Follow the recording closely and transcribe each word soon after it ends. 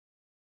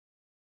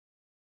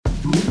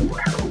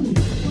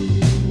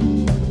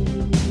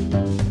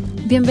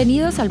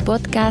Bienvenidos al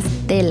podcast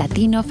de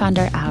Latino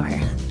Founder Hour.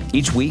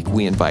 Each week,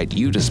 we invite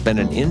you to spend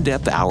an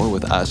in-depth hour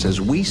with us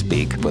as we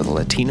speak with a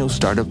Latino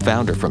startup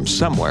founder from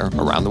somewhere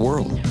around the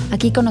world.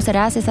 Aquí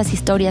conocerás esas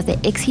historias de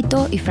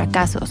éxito y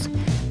fracasos,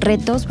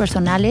 retos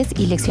personales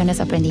y lecciones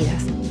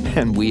aprendidas.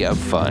 And we have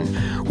fun.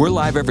 We're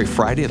live every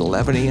Friday at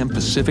 11 a.m.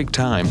 Pacific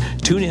Time.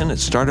 Tune in at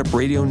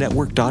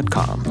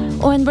startupradionetwork.com.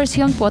 O en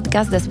versión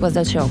podcast después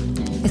del show.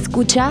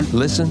 Escucha,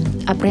 listen,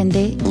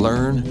 aprende,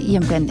 learn, y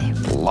emprende.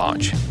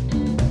 Launch.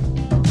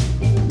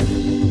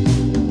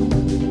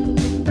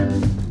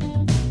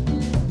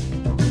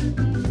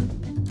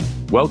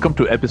 Welcome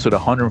to episode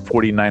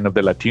 149 of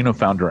the Latino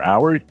Founder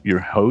Hour. Your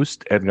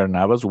host, Edgar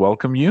Navas,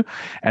 welcome you.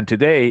 And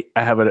today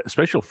I have a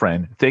special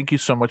friend. Thank you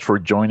so much for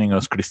joining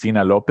us,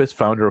 Christina Lopes,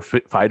 founder of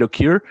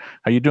FidoCure.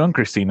 How you doing,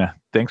 Christina?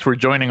 Thanks for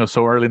joining us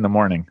so early in the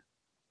morning.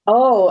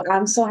 Oh,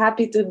 I'm so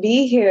happy to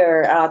be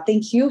here.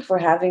 Thank you for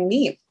having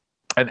me.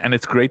 And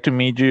it's great to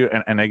meet you.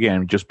 And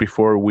again, just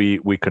before we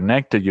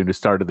connected, you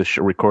started the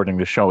show, recording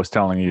the show, I was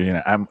telling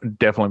you, I'm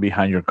definitely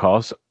behind your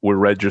cause. We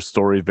read your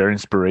story, very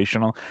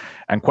inspirational,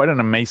 and quite an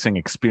amazing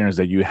experience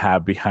that you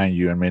have behind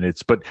you. I mean,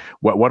 but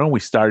why don't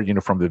we start,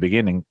 from the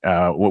beginning?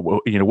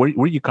 Where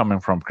are you coming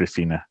from,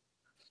 Christina?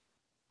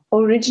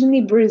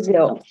 Originally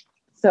Brazil.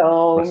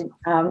 So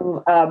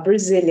I'm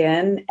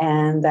Brazilian,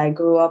 and I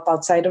grew up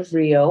outside of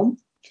Rio.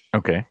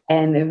 Okay.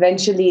 And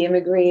eventually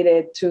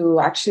immigrated to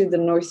actually the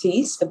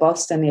Northeast, the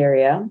Boston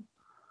area,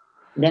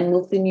 then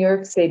moved to New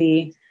York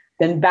City,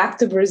 then back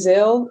to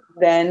Brazil,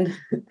 then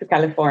to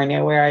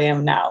California, where I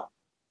am now.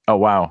 Oh,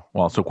 wow.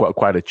 Well, so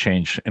quite a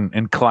change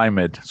in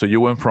climate. So you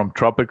went from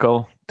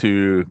tropical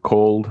to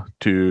cold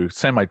to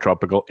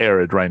semi-tropical,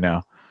 arid right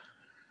now.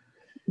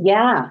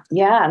 Yeah.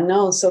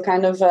 No. So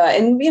kind of,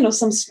 and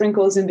some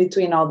sprinkles in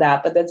between all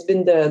that, but that's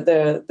been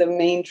the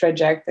main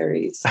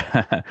trajectories.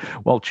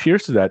 Well,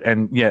 cheers to that.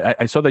 And yeah,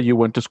 I saw that you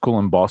went to school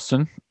in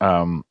Boston.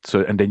 And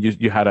then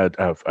you had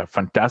a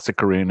fantastic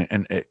career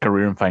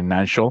in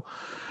financial.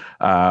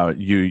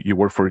 You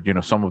worked for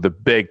some of the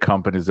big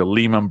companies, the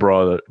Lehman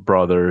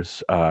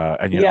Brothers,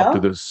 and up to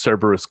the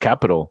Cerberus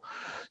Capital.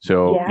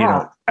 So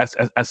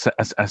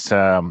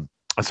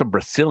as a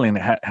Brazilian,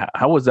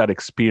 how was that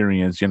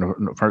experience?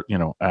 For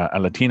a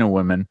Latino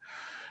woman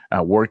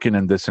working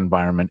in this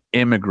environment,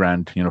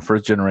 immigrant,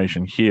 first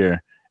generation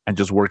here, and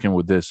just working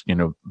with this,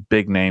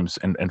 big names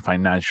and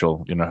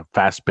financial,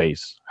 fast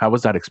pace. How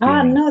was that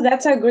experience? No,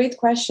 that's a great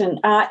question.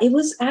 It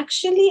was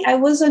actually, I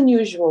was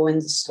unusual in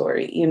the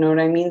story. You know what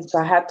I mean? So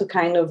I had to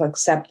kind of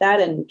accept that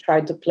and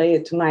try to play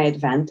it to my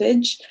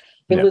advantage.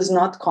 It was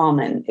not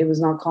common. It was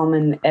not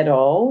common at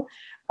all.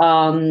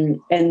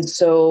 And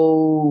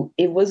so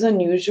it was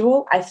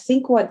unusual. I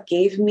think what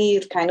gave me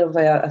kind of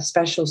a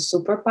special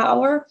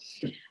superpower,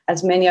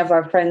 as many of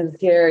our friends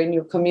here in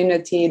your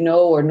community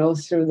know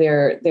through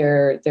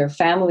their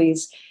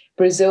families,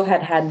 Brazil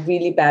had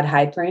really bad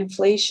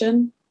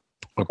hyperinflation.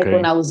 Okay. Like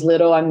when I was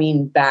little,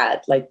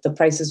 bad, like the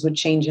prices would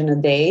change in a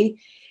day.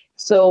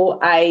 So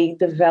I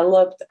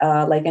developed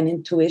like an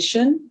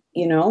intuition,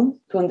 to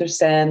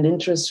understand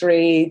interest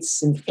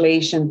rates,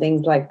 inflation,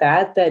 things like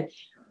that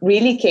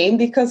really came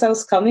because I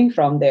was coming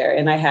from there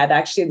and I had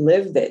actually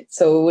lived it.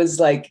 So it was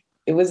like,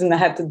 it wasn't, I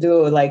had to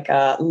do like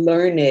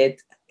learn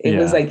it. It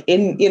was like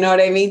you know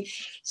what I mean?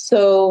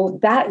 So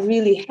that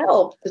really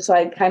helped. So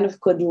I kind of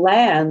could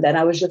land and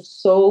I was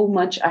just so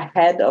much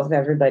ahead of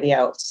everybody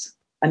else.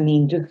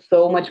 Just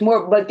so much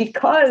more. But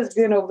because,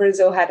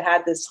 Brazil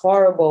had this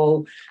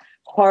horrible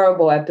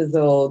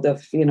episode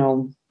of,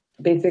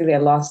 basically a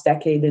lost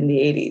decade in the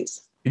 80s.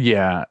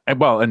 Yeah,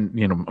 well, and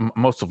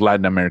most of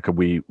Latin America,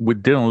 we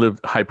didn't live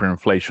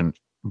hyperinflation,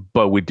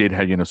 but we did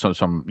have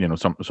some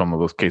of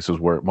those cases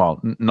where,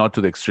 well, not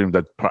to the extreme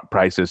that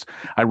prices.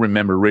 I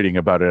remember reading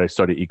about it. I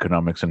studied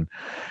economics in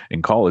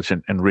college,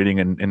 and reading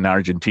in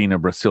Argentina,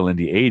 Brazil in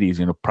the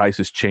 80s,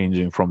 prices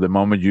changing from the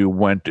moment you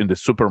went in the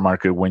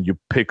supermarket when you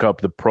pick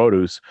up the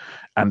produce,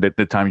 and at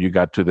the time you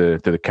got to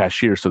the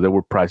cashier. So there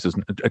were prices.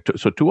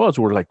 So to us,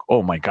 we're like,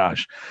 oh my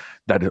gosh,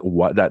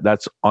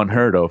 that's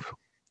unheard of.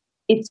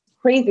 It's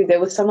crazy. There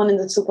was someone in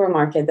the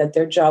supermarket that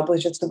their job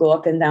was just to go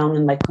up and down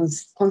and like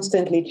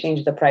constantly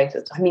change the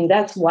prices.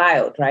 That's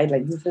wild, right?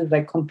 Like this is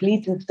like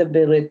complete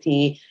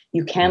instability.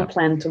 You can't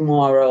plan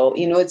tomorrow.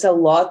 It's a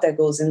lot that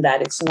goes in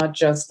that. It's not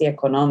just the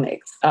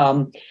economics.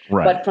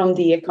 But from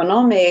the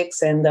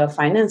economics and the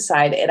finance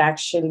side,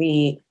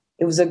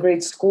 it was a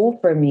great school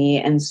for me.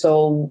 And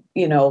so,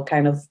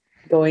 kind of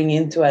going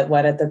into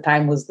what at the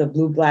time was the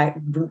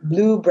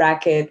blue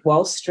bracket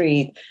Wall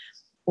Street.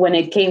 When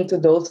it came to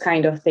those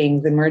kind of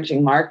things,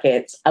 emerging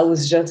markets, I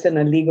was just in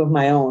a league of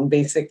my own,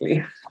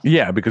 basically.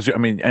 Yeah, because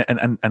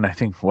and I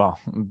think, well,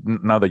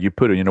 now that you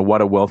put it, what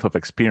a wealth of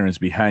experience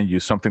behind you,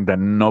 something that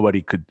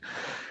nobody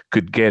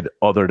could get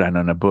other than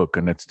on a book,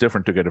 and it's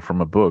different to get it from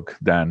a book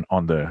than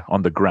on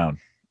the ground.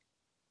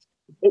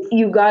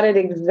 You got it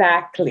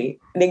exactly.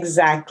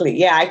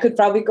 Yeah, I could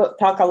probably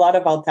talk a lot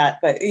about that,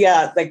 but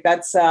yeah, like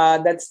that's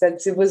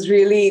it was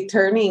really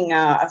turning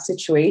a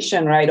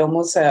situation, right?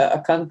 Almost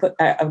a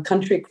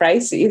country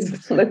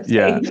crisis, let's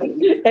say,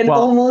 and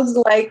almost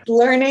like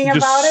learning just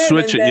about it,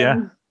 switch and it,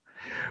 then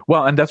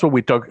Well, and that's what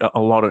we talk a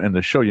lot in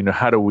the show.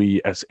 How do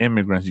we as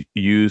immigrants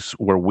use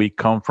where we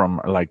come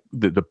from, like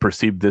the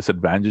perceived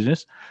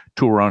disadvantages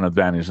to our own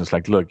advantages?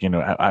 Like, look,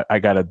 I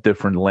got a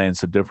different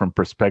lens, a different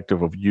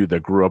perspective of you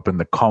that grew up in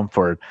the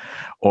comfort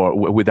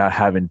or without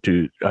having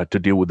to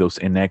deal with those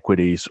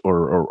inequities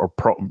or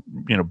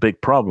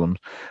big problems.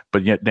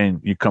 But yet then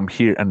you come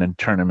here and then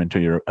turn them into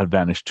your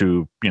advantage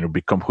to,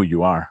 become who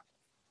you are.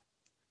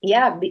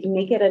 Yeah,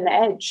 make it an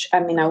edge. I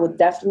mean, I would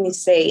definitely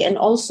say. And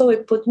also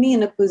it put me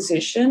in a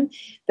position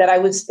that I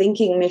was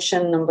thinking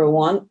mission number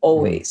one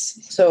always.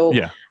 So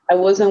I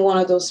wasn't one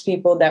of those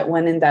people that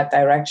went in that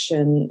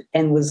direction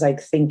and was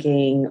like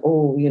thinking,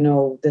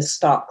 the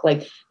stock.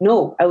 Like,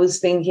 no, I was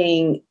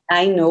thinking,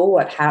 I know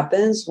what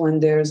happens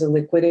when there's a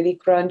liquidity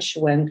crunch,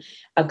 when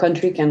a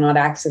country cannot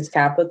access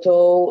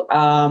capital.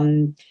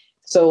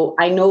 So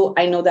I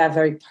know that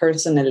very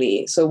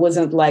personally. So it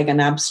wasn't like an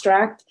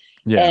abstract.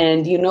 Yeah.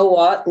 And you know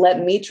what?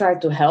 Let me try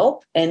to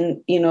help and,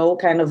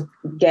 kind of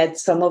get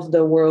some of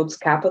the world's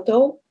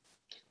capital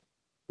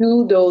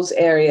to those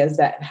areas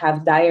that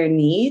have dire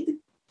need.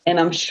 And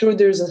I'm sure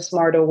there's a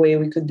smarter way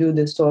we could do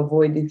this to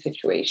avoid these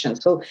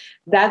situations. So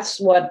that's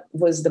what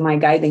was my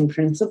guiding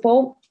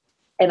principle.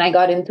 And I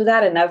got into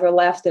that and never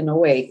left in a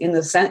way. In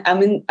the sense, I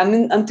mean,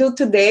 until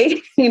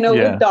today,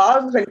 with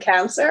dogs and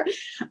cancer,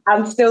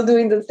 I'm still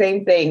doing the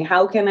same thing.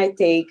 How can I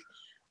take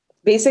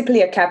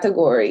basically a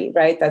category,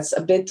 right, that's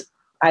a bit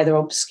either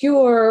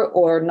obscure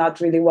or not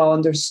really well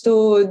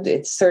understood.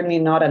 It's certainly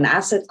not an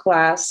asset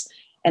class.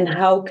 And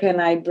how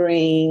can I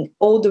bring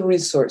all the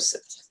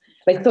resources?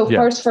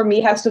 First for me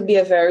has to be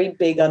a very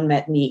big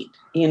unmet need,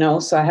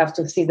 so I have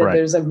to see that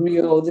there's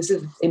this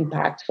is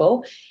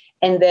impactful.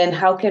 And then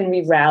how can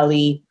we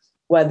rally,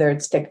 whether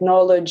it's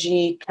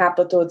technology,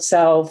 capital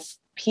itself,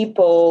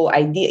 people,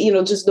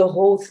 idea, just the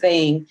whole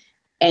thing,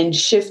 and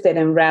shift it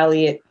and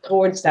rally it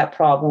towards that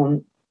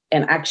problem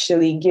and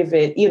actually give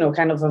it,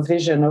 kind of a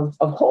vision of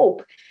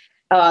hope.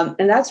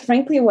 And that's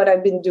frankly what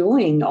I've been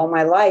doing all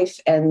my life,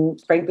 and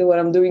frankly what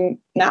I'm doing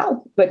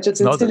now, but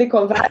just in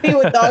Silicon Valley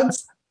with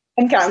dogs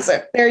and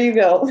cancer. There you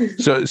go.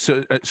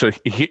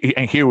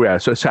 Here we are.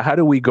 So how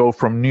do we go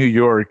from New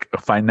York, a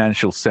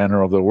financial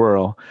center of the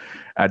world,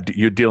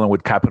 you're dealing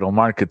with capital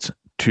markets,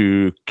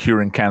 to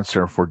curing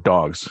cancer for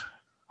dogs?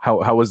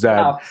 How was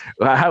that?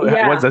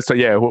 Wow. What's that?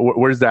 So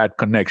where's that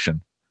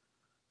connection?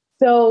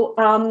 So,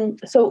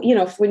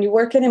 when you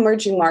work in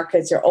emerging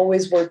markets, you're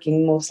always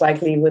working most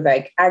likely with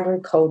like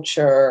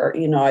agriculture.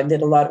 I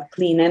did a lot of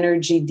clean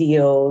energy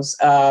deals.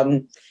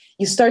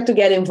 You start to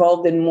get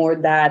involved in more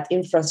that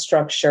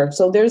infrastructure.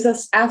 So there's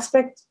this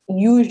aspect,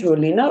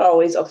 usually, not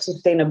always, of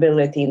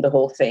sustainability in the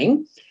whole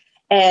thing.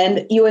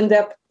 And you end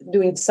up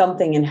doing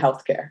something in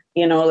healthcare,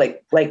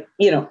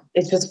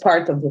 it's just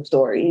part of the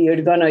story.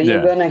 You're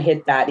gonna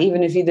hit that.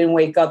 Even if you didn't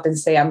wake up and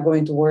say, I'm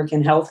going to work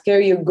in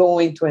healthcare, you're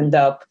going to end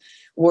up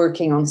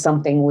working on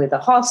something with a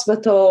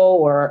hospital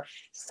or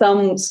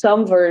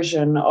some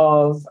version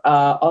of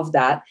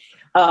that.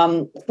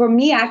 For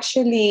me,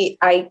 actually,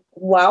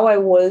 while I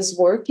was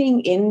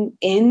working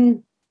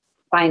in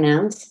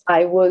finance,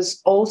 I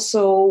was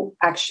also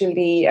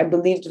actually, I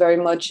believed very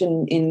much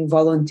in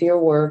volunteer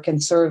work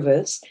and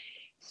service.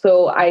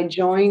 So I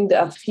joined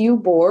a few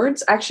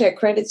boards, actually at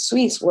Credit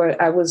Suisse,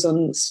 where I was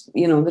on,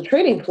 the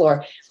trading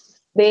floor.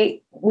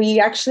 We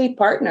actually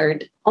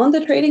partnered on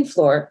the trading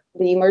floor,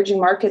 the emerging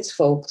markets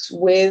folks,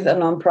 with a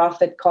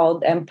nonprofit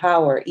called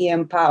Empower,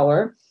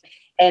 E-Empower.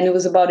 And it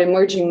was about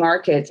emerging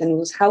markets. And it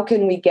was, how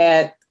can we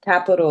get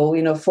capital?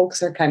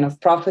 Folks are kind of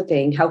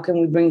profiting. How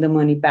can we bring the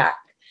money back?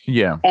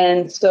 Yeah.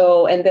 And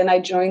then I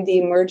joined the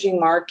Emerging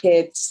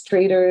Markets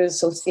Traders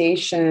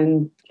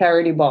Association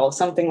charity ball,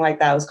 something like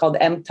that. It was called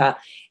EMTA.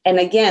 And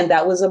again,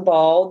 that was a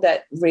ball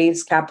that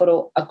raised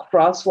capital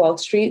across Wall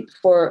Street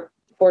for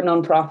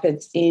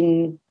nonprofits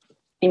in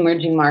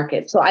emerging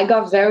markets. So I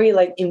got very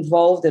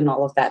involved in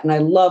all of that, and I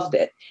loved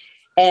it.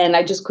 And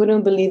I just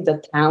couldn't believe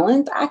the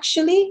talent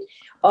actually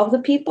of the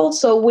people.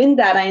 So with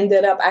that, I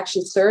ended up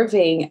actually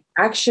serving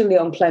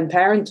on Planned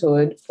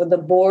Parenthood for the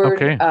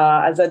board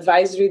as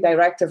advisory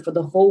director for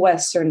the whole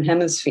Western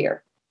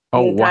Hemisphere.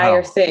 Oh, the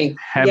entire wow. thing.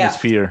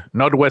 Hemisphere,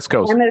 not West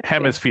Coast.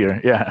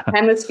 Hemisphere. Yeah.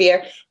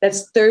 Hemisphere.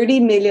 That's 30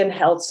 million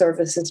health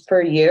services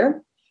per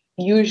year,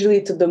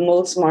 usually to the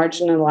most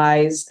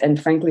marginalized and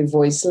frankly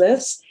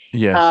voiceless.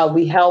 Yes.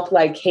 We helped,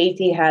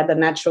 Haiti had a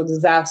natural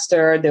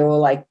disaster. They were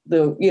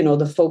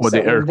the folks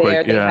that were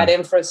there. They had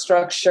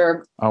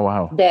infrastructure. Oh,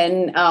 wow.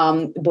 Then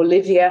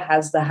Bolivia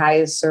has the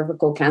highest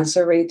cervical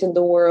cancer rate in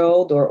the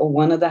world, or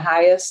one of the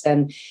highest.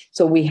 And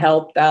so we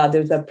helped.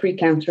 There's a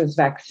precancerous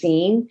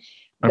vaccine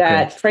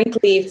that,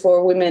 frankly,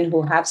 for women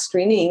who have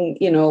screening,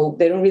 they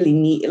don't really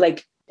need,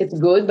 it's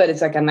good, but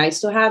it's like a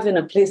nice to have. In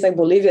a place like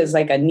Bolivia, it's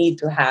like a need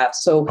to have.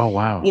 So, Oh,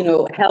 wow.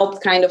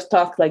 Helped kind of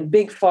talk like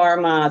big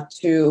pharma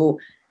to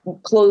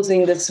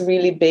closing this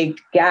really big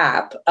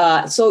gap.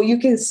 So you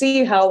can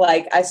see how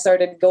like I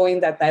started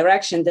going that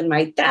direction. Then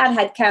my dad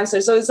had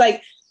cancer. So it's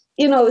like,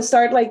 it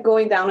started like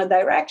going down a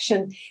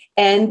direction.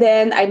 And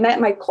then I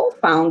met my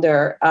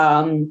co-founder.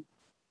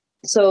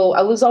 So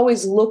I was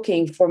always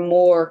looking for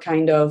more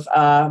kind of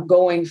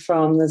going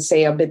from, let's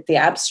say, a bit the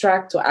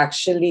abstract to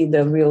actually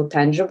the real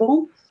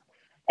tangible.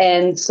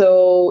 And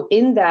so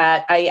in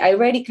that, I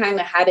already kind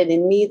of had it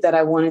in me that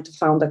I wanted to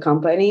found a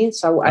company.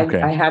 So I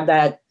had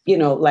that,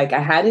 I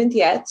hadn't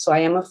yet. So I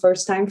am a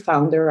first-time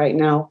founder right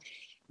now,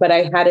 but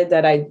I had it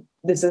that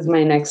this is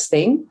my next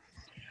thing,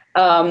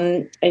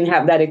 and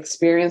have that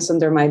experience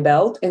under my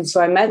belt. And so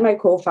I met my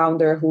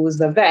co-founder, who was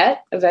a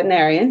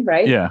veterinarian,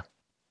 right? Yeah.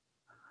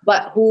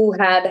 But who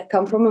had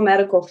come from a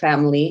medical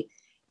family.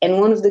 And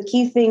one of the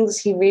key things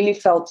he really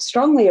felt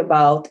strongly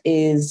about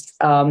is,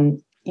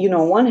 on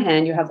one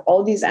hand, you have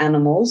all these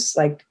animals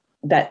like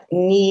that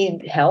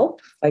need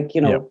help, like,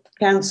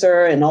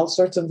 cancer and all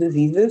sorts of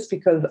diseases,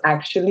 because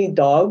actually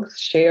dogs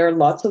share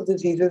lots of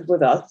diseases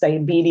with us,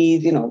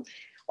 diabetes,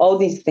 all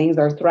these things,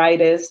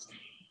 arthritis.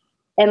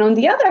 And on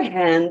the other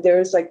hand,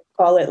 there's like,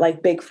 call it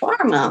like big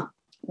pharma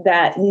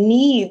that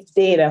needs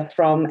data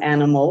from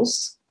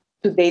animals.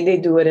 Today they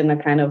do it in a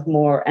kind of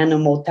more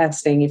animal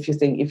testing, if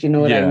you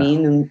know what I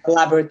mean, in a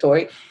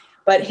laboratory.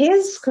 But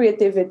his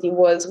creativity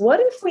was,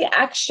 what if we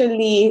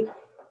actually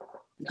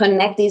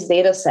connect these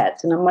data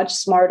sets in a much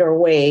smarter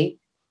way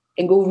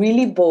and go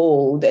really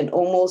bold and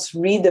almost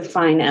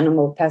redefine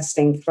animal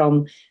testing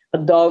from a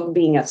dog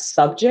being a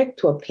subject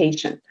to a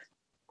patient?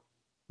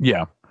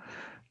 Yeah.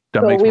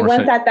 That so makes we more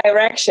went sense. that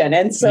direction.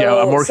 And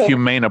so a more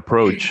humane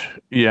approach.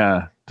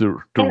 Yeah. To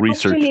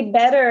research. Actually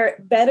better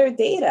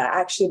data,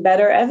 actually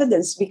better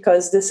evidence,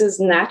 because this is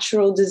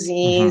natural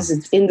disease.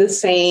 It's in the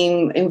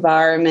same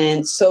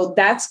environment. So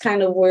that's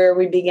kind of where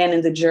we began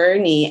in the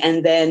journey.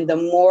 And then the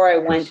more I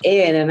went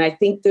in, and I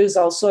think there's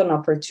also an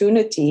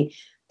opportunity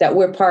that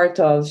we're part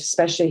of,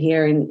 especially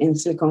here in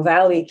Silicon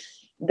Valley,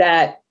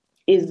 that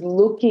is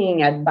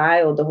looking at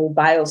the whole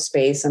bio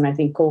space. And I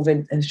think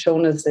COVID has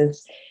shown us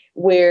this,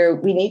 where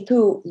we need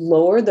to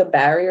lower the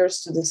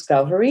barriers to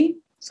discovery.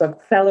 So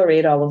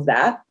accelerate all of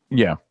that.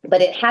 Yeah.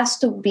 But it has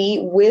to be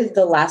with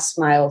the last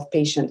mile of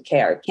patient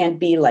care. It can't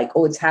be like,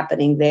 it's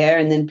happening there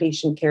and then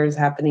patient care is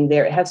happening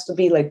there. It has to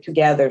be like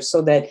together,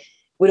 so that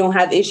we don't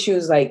have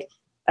issues like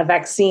a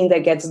vaccine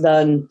that gets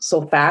done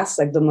so fast,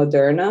 like the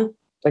Moderna,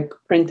 like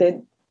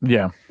printed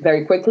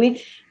very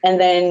quickly.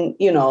 And then,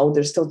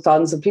 there's still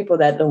tons of people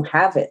that don't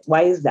have it.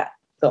 Why is that?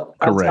 So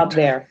I'll stop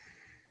there.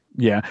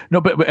 Yeah, no,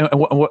 but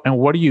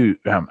what do you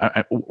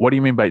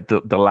mean by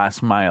the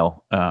last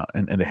mile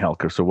in the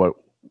healthcare? So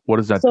what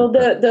is that? So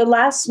the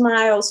last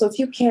mile. So if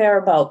you care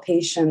about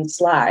patients'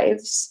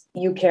 lives,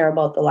 you care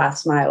about the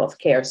last mile of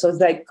care. So it's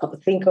like,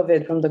 think of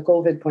it from the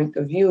COVID point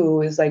of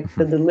view, is like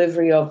the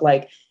delivery of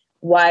like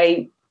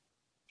why,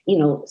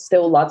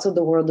 still lots of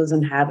the world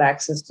doesn't have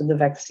access to the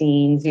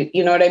vaccines.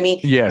 You know what I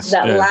mean? Yes.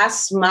 That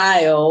last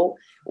mile,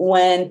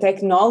 when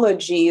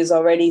technology is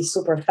already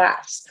super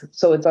fast.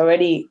 So it's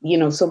already,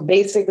 so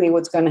basically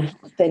what's going to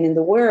happen in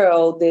the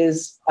world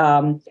is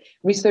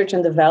research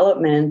and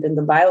development in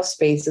the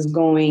biospace is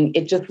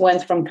it just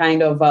went from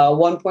kind of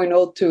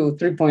 1.0 to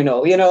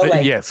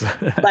 3.0, yes.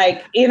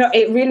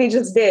 It really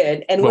just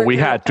did. And we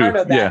had part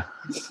to, of that.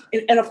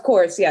 Yeah. And of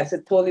course, yes,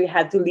 it totally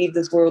had to leave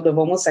this world of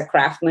almost a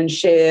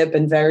craftsmanship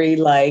and very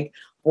like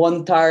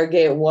one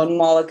target, one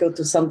molecule,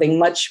 to something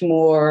much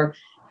more,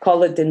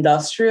 call it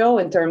industrial,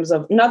 in terms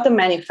of not the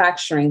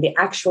manufacturing, the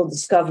actual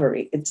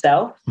discovery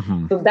itself.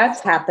 So that's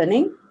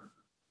happening.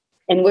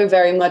 And we're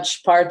very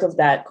much part of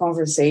that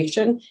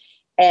conversation.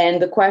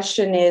 And the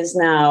question is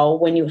now,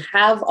 when you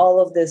have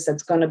all of this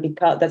that's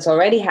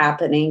already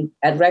happening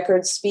at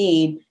record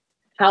speed,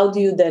 how do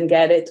you then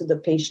get it to the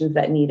patients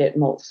that need it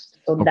most?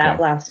 So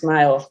that last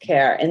mile of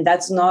care. And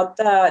that's not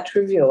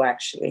trivial,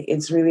 actually.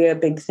 It's really a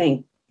big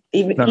thing.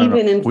 Even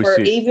in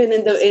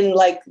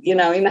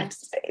United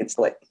States,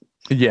 like.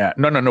 Yeah,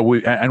 no.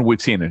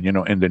 We've seen it,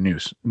 in the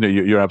news.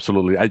 You're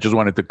absolutely. I just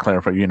wanted to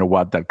clarify,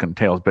 what that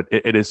entails, but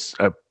it is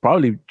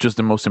probably just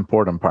the most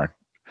important part.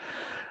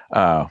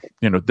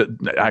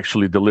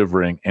 Actually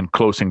delivering and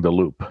closing the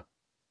loop.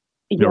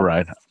 Yes. You're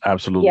right.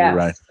 Absolutely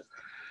right.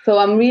 So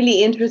I'm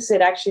really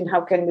interested, actually, in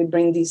how can we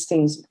bring these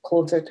things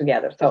closer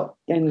together. So,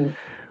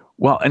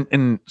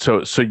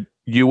 so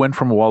you went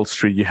from Wall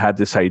Street. You had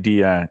this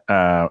idea,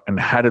 and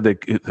how did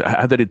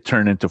it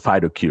turn into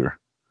FidoCure?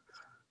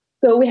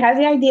 So we had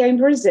the idea in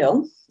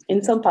Brazil,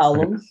 in São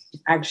Paulo,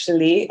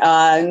 actually,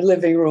 in the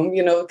living room,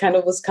 kind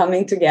of was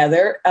coming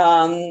together.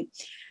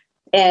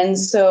 And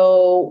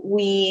so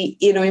we,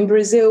 in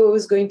Brazil, it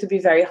was going to be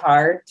very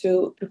hard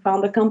to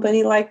found a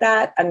company like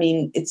that. I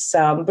mean, it's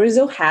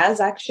Brazil has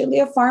actually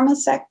a pharma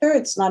sector.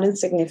 It's not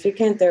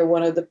insignificant. They're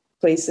one of the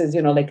places,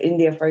 like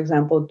India, for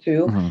example,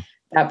 too,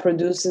 that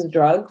produces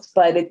drugs.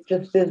 But it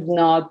just is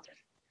not,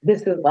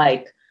 this is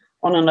like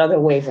on another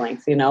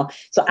wavelength,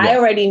 So I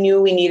already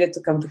knew we needed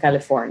to come to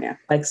California,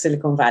 like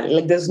Silicon Valley.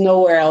 Like there's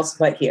nowhere else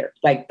but here.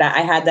 Like that,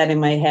 I had that in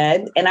my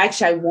head. And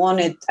actually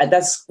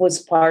that was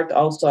part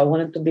also, I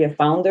wanted to be a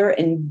founder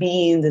and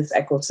be in this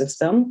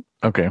ecosystem.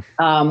 Okay.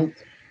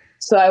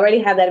 So I already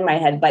had that in my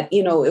head, but,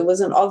 it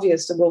wasn't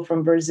obvious to go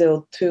from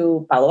Brazil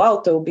to Palo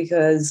Alto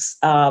because,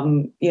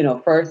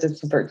 first it's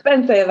super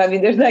expensive. I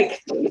mean, there's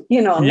like,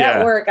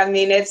 network. I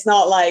mean, it's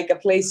not like a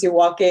place you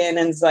walk in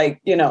and it's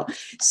like,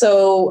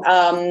 So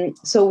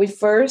we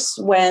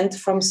first went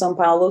from São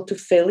Paulo to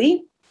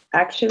Philly,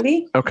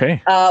 actually.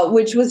 Okay.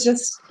 Which was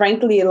just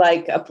frankly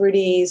like a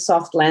pretty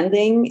soft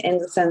landing in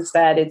the sense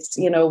that it's,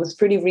 it was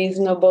pretty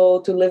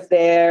reasonable to live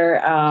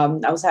there.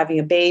 I was having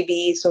a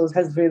baby, so it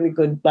has really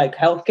good like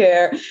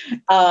healthcare.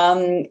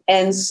 And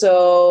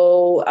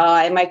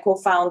my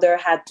co-founder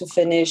had to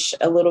finish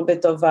a little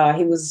bit of,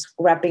 he was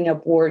wrapping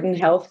up Wharton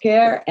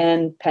Healthcare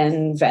and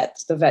Penn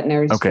Vet, the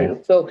veterinary school.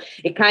 So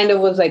it kind of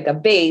was like a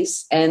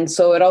base. And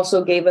so it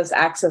also gave us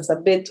access a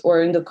bit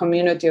or in the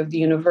community of the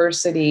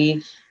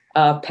university,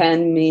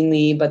 Penn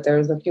mainly, but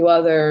there's a few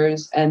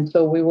others. And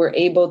so we were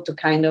able to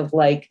kind of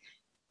like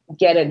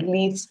get at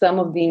least some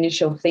of the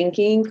initial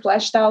thinking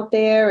fleshed out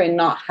there and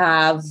not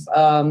have,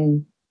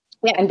 and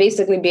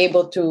basically be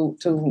able to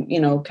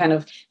kind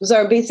of, it was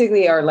our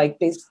like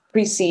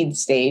pre-seed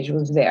stage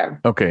was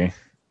there. Okay.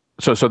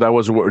 So that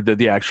was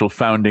the actual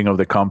founding of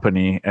the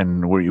company,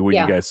 and were you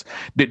guys,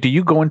 did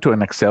you go into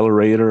an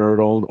accelerator at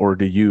all, or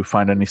did you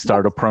find any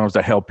startup programs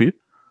that help you?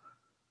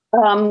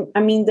 I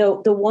mean,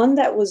 the one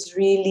that was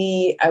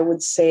really, I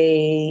would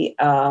say,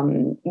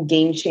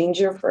 game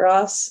changer for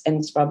us, and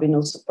it's probably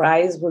no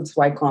surprise, was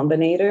Y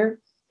Combinator.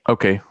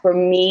 Okay. For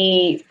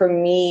me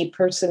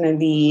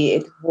personally,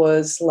 it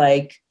was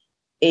like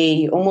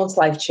almost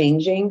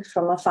life-changing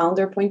from a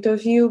founder point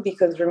of view,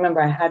 because remember,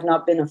 I had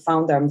not been a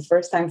founder. I'm a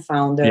first-time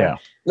founder,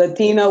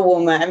 Latina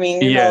woman. I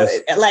mean,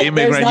 like immigrant,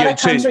 there's not a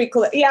country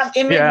club. Yeah,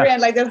 immigrant. Yeah.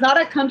 Like there's not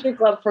a country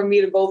club for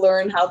me to go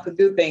learn how to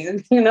do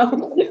things,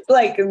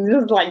 like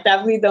just like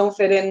definitely don't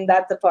fit in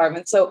that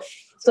department. So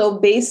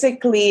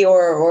basically,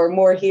 or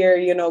more here,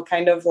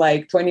 kind of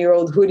like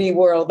 20-year-old hoodie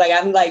world. Like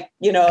I'm like,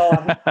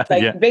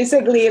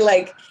 basically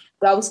like,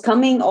 I was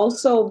coming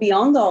also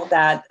beyond all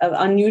that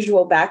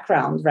unusual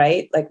background,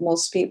 right? Like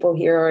most people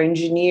here are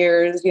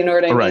engineers, you know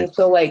what I mean?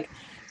 So it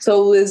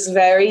was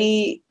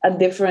very a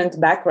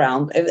different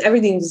background.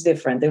 Everything was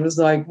different. There was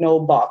like no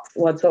box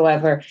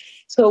whatsoever.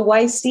 So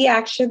YC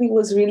actually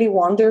was really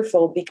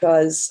wonderful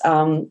because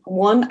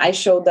one, I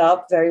showed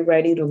up very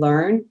ready to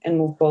learn and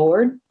move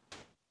forward.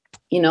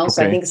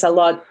 So I think it's a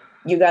lot,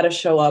 you got to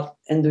show up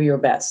and do your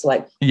best.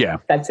 Like,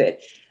 that's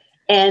it.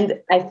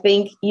 And I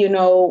think,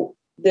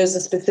 there's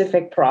a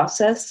specific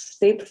process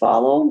they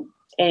follow,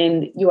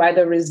 and you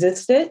either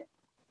resist it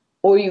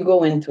or you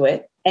go into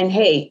it. And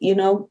hey,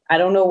 I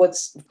don't know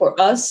what's for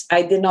us.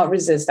 I did not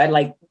resist. I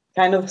like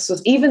kind of, so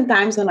even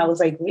times when I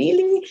was like,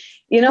 really,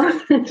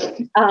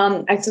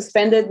 I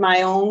suspended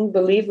my own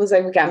belief, was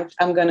like, okay,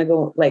 I'm going to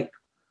go, like,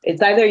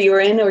 it's either you're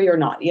in or you're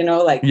not,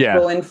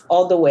 go in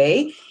all the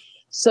way.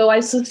 So I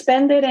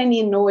suspended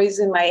any noise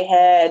in my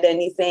head,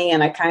 anything.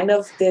 And I kind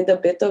of did a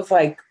bit of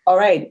like, all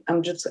right,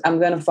 I'm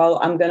going to follow.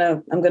 I'm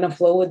going to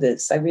flow with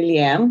this. I really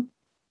am.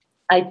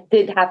 I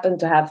did happen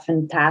to have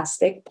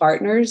fantastic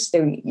partners.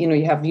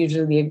 You have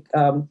usually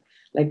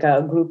like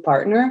a group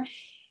partner.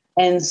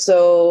 And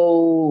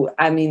so,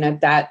 I mean, at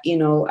that, I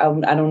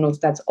don't know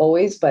if that's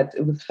always, but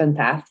it was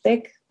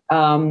fantastic.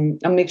 A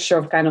mixture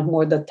of kind of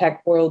more the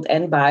tech world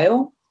and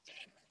bio.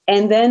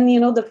 And then,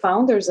 the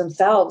founders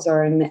themselves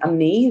are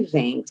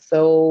amazing.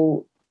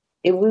 So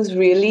it was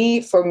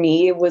really, for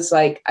me, it was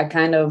like I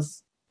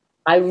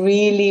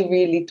really,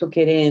 really took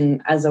it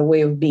in as a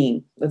way of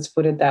being. Let's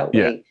put it that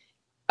way.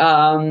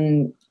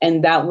 And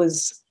that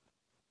was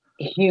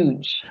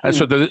huge. And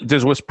so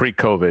this was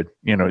pre-COVID,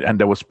 and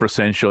that was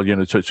presential,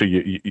 so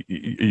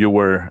you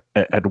were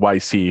at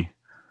YC.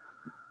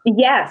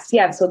 Yes.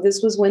 Yeah. So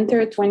this was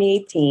winter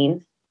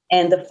 2018.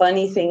 And the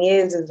funny thing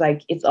is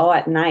like, it's all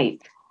at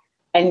night.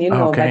 And,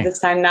 by this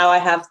time now I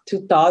have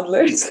 2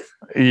 toddlers.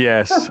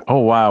 Yes. Oh,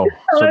 wow.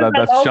 So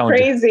that's all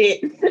challenging.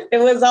 Crazy. It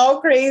was all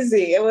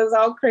crazy.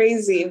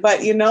 But,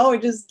 we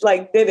just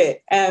like did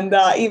it. And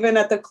even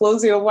at the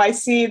closing of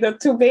YC, the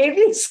 2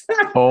 babies.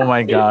 Oh,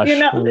 my gosh.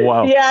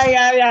 Wow.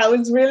 Yeah. It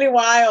was really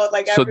wild.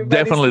 Like, so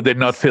definitely did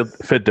not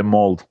fit the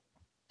mold.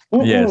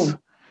 Mm-mm. Yes.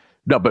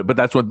 No, but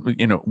that's what,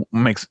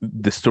 makes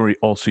the story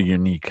also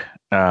unique.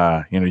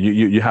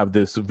 You have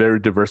this very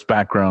diverse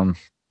background,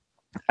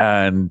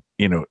 and,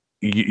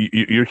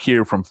 you're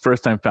here from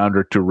first-time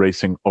founder to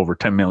raising over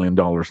 $10 million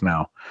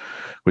now,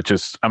 which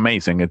is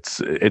amazing.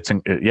 It's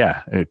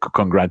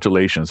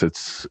congratulations.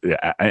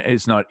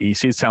 It's not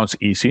easy. It sounds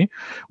easy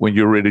when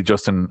you're really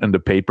just in the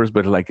papers,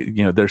 but like,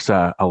 there's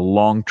a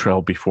long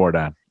trail before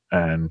that.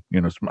 And,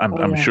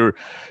 I'm sure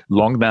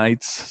long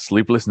nights,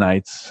 sleepless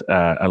nights,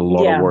 a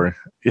lot of work.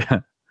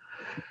 Yeah.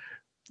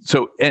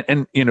 So,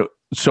 and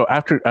So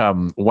after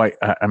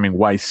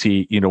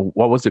YC,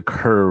 what was the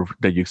curve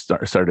that you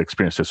started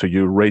experiencing? So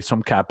you raised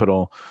some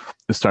capital,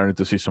 started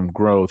to see some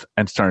growth,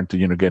 and started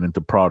to get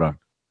into product.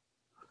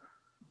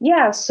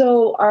 Yeah.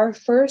 So our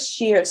first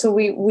year, so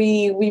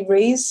we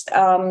raised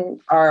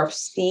our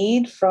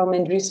seed from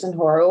Andreessen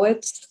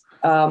Horowitz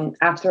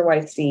after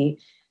YC.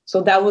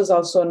 So that was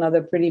also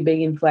another pretty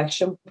big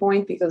inflection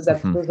point, because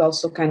that was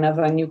also kind of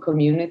a new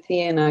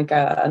community and like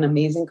an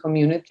amazing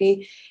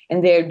community.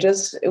 And it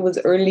was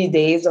early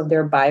days of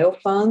their bio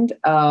fund.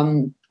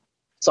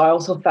 So I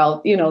also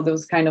felt, there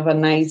was kind of a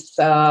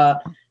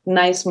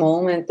nice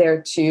moment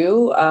there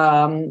too.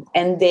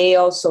 And they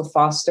also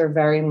foster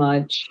very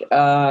much,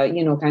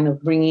 kind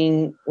of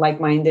bringing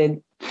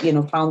like-minded,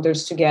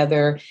 founders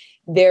together.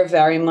 They're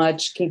very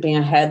much keeping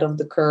ahead of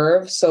the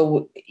curve.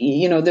 So,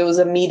 there was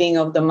a meeting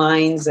of the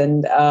minds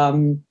and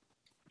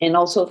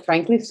also,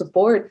 frankly,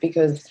 support,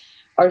 because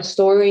our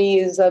story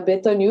is a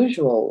bit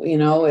unusual.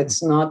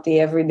 It's not the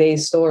everyday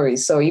story.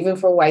 So even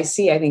for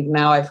YC, I think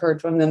now I've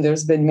heard from them,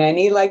 there's been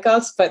many like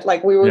us, but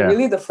like we were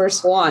really the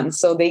first one.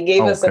 So they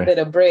gave us a bit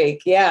of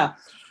break. Yeah.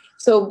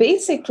 So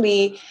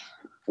basically,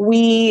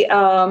 we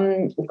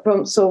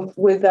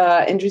with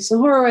Andreessen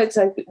Horowitz,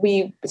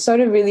 we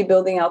started really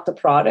building out the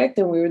product,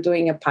 and we were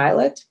doing a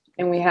pilot,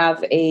 and we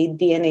have a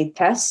DNA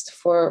test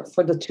for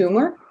the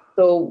tumor.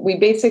 So we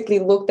basically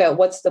looked at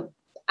what's the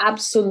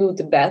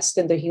absolute best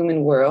in the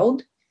human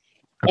world,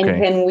 and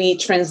can we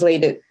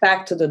translate it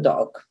back to the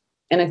dog?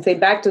 And I say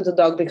back to the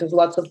dog because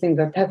lots of things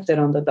are tested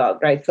on the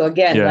dog, right? So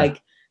again,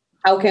 like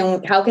how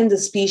can the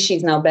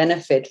species now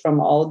benefit from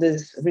all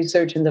this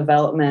research and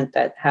development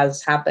that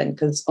has happened?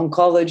 Because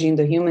oncology in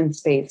the human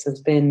space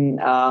has been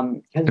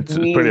it's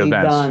really pretty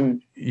advanced.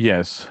 done.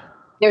 Yes.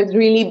 There's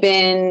really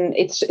been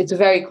it's a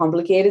very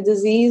complicated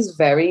disease,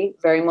 very,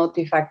 very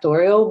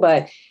multifactorial,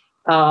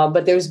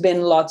 but there's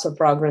been lots of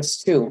progress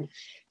too.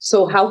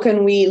 So how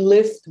can we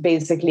lift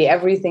basically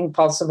everything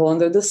possible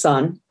under the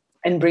sun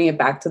and bring it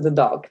back to the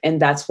dog?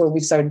 And that's where we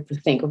started to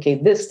think, okay,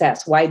 this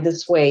test, why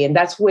this way? And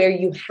that's where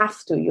you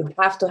have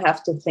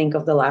to think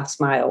of the last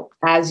mile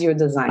as you're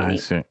designing. I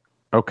see.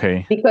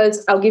 Okay.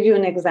 Because I'll give you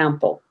an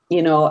example.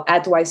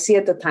 At YC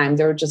at the time,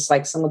 there were just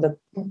like some of the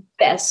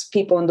best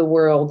people in the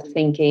world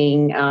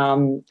thinking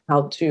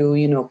how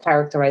to,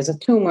 characterize a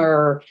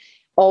tumor,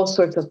 all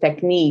sorts of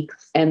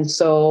techniques. And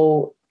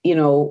so,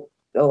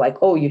 like,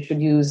 oh, you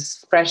should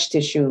use fresh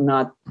tissue,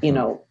 not,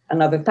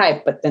 another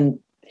type. But then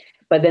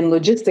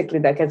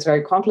logistically, that gets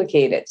very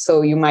complicated.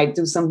 So you might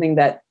do something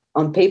that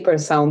on paper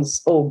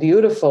sounds,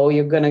 beautiful.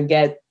 You're going to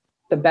get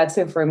the best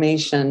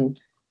information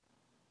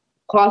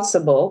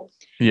possible.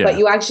 Yeah. But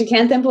you actually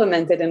can't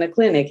implement it in a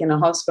clinic, in a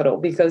hospital,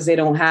 because they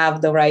don't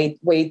have the right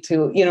way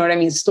to,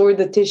 store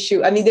the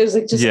tissue. I mean, there's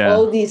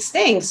all these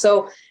things.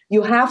 So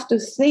you have to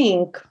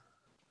think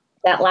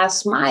that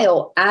last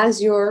mile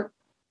as you're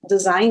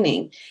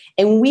designing.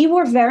 And we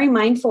were very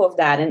mindful of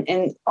that.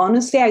 And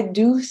honestly, I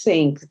do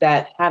think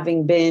that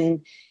having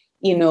been,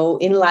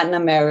 in Latin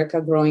America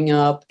growing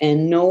up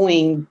and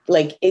knowing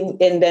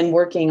and then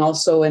working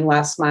also in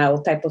last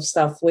mile type of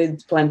stuff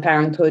with Planned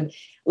Parenthood,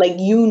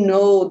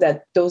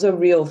 that those are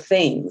real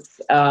things.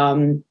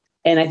 And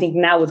I think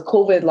now with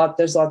COVID,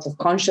 there's lots of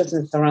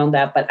consciousness around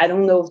that, but I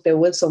don't know if there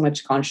was so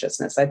much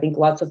consciousness. I think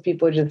lots of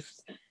people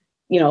just,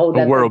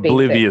 we're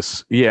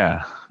oblivious.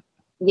 Yeah.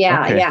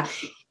 Yeah. Okay. Yeah.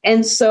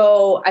 And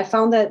so I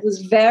found that it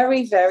was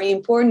very, very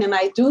important. And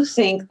I do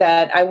think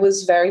that I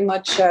was very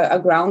much a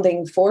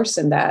grounding force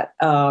in that,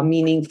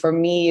 meaning for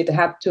me, it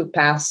had to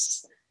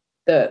pass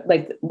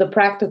the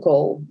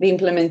practical, the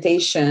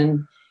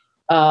implementation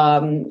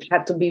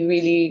had to be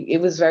really, it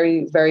was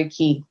very, very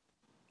key.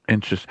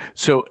 Interesting.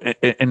 So,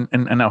 and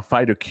now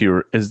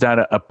FidoCure, is that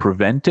a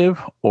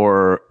preventive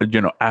or,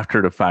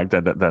 after the fact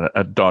that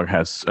a dog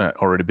has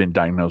already been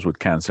diagnosed with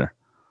cancer?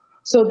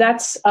 So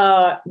that's,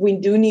 we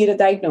do need a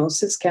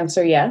diagnosis,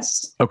 cancer,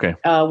 yes. Okay.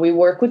 We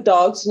work with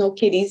dogs, no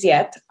kitties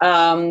yet.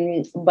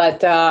 And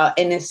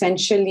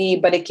essentially,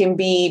 but it can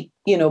be,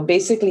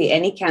 basically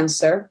any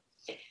cancer.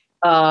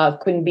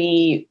 Can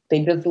be,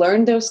 they just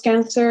learned there's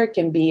cancer. It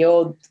can be,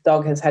 the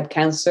dog has had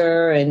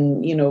cancer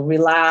and,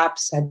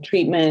 relapse, had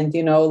treatment,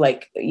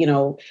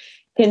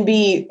 can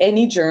be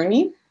any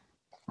journey,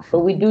 but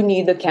we do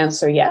need the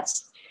cancer,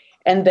 yes.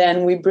 And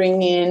then we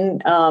bring in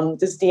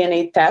this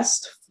DNA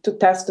test to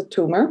test the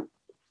tumor,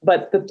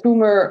 but the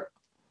tumor,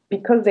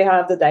 because they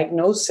have the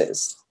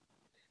diagnosis,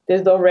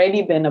 there's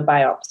already been a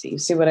biopsy. You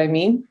see what I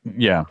mean?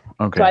 Yeah.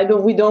 Okay.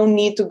 So we don't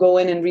need to go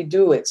in and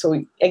redo it.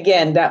 So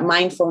again, that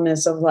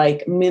mindfulness of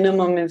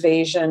minimum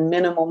invasion,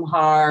 minimum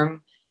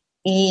harm,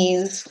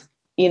 ease,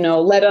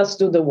 let us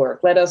do the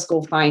work. Let us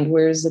go find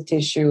where's the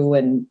tissue.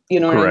 And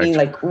what I mean?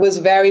 It was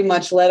very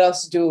much, let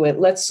us do it.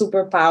 Let's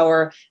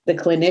superpower the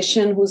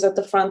clinician who's at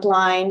the front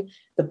line,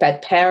 the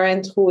pet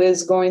parent who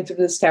is going through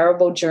this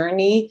terrible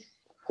journey,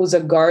 who's a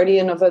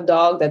guardian of a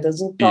dog that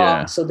doesn't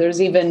talk. Yeah. So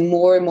there's even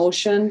more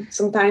emotion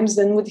sometimes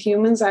than with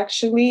humans,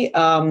 actually.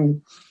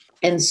 And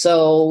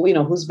so,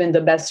 who's been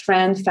the best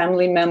friend,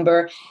 family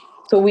member.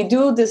 So we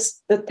do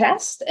the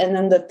test, and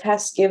then the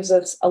test gives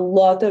us a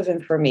lot of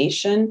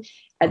information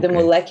at the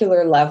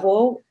molecular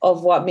level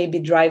of what may be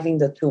driving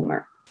the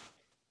tumor.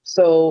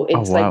 So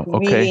it's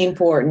really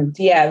important.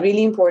 Yeah,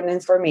 really important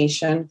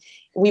information.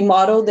 We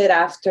modeled it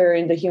after,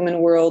 in the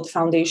human world,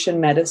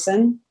 Foundation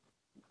Medicine.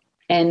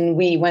 And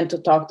we went to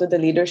talk to the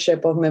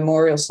leadership of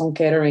Memorial Sloan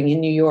Kettering in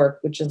New York,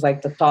 which is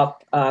like the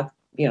top,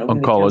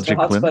 oncology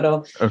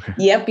hospital. Okay.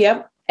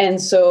 Yep.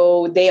 And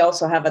so they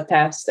also have a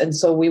test. And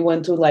so we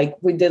went to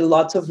we did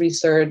lots of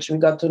research. We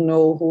got to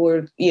know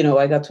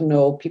I got to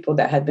know people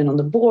that had been on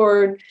the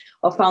board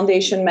of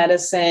Foundation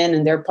Medicine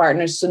and their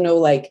partners, to know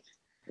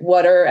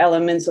what are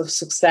elements of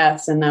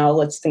success. And now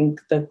let's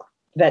think the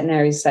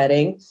veterinary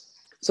setting.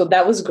 So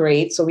that was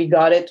great. So we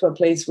got it to a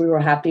place we were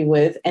happy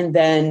with.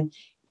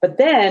 But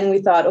then we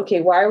thought,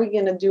 okay, why are we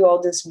going to do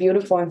all this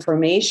beautiful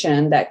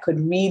information that could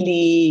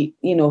really,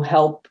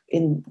 help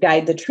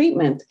guide the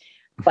treatment?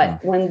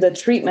 But when the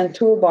treatment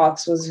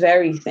toolbox was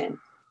very thin.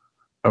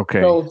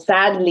 Okay. So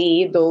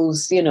sadly,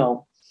 those,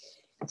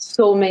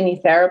 so many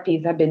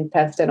therapies have been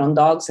tested on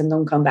dogs and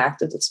don't come back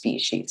to the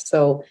species.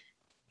 So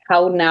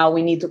how now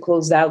we need to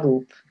close that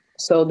loop.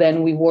 So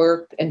then we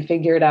worked and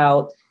figured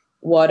out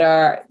what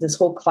are this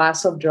whole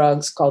class of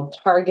drugs called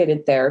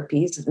targeted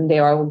therapies. And they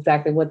are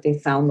exactly what they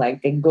sound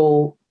like. They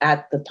go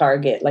at the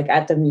target,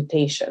 at the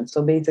mutation.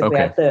 So basically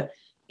at the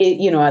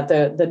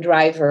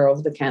driver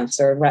of the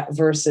cancer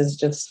versus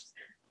just,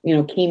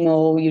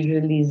 chemo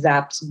usually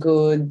zaps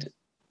good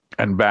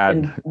and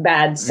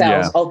bad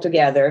cells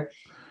altogether.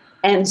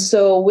 And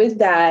so with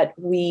that,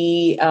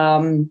 we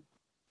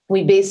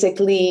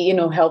basically,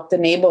 helped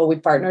enable, we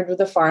partnered with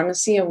a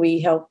pharmacy, and we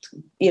helped,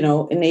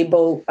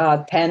 enable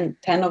 10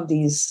 of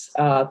these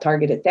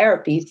targeted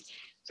therapies,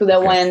 so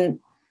that when,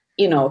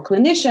 a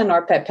clinician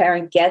or pet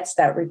parent gets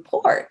that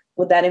report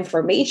with that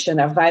information,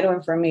 that vital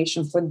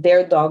information for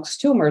their dog's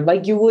tumor,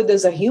 like you would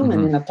as a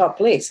human in a top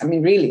place. I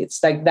mean, really, it's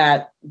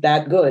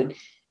that good.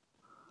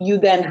 You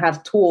then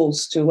have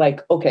tools to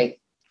okay,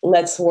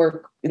 let's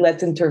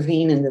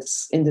intervene in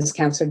this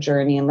cancer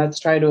journey, and let's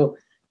try to,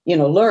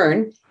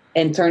 learn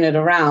and turn it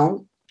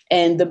around.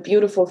 And the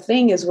beautiful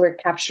thing is we're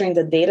capturing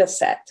the data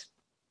set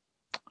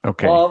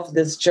of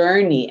this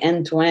journey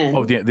end to end.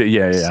 Oh,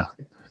 yeah.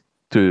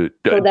 So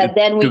that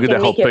then we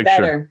can make it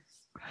better.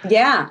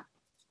 Yeah.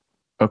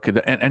 Okay.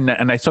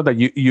 And I saw that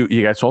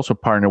you guys also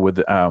partner with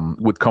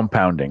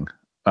compounding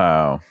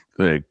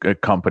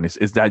companies.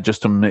 Is that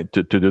just to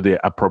do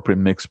the appropriate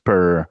mix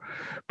per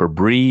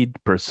breed,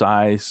 per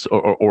size,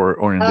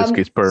 or in this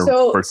case per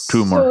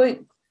tumor?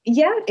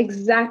 Yeah,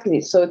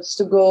 exactly. So it's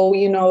to go,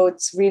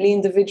 it's really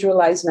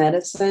individualized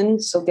medicine.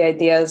 So the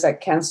idea is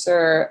that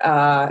cancer,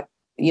 that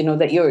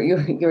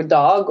your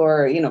dog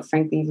or,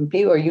 frankly, even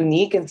people are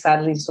unique, and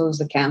sadly, so is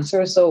the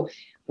cancer. So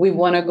we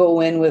want to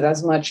go in with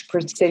as much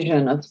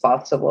precision as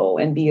possible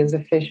and be as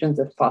efficient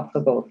as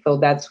possible. So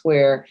that's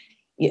where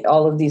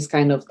all of these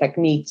kind of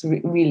techniques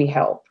really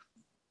help.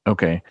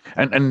 Okay.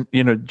 And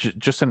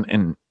just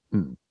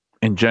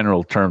in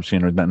general terms,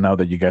 now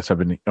that you guys have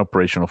been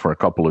operational for a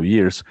couple of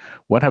years,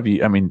 have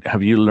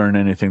you learned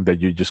anything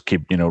that you just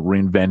keep,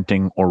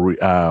 reinventing or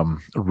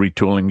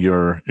retooling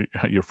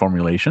your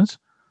formulations?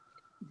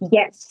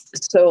 Yes.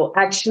 So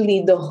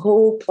actually the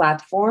whole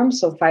platform,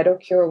 so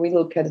FidoCure, we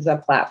look at as a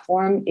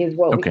platform, is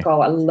what we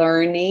call a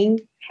learning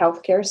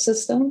healthcare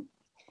system.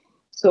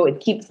 So it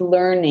keeps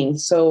learning.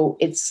 So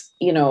it's,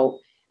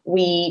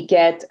 we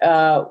get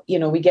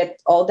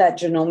all that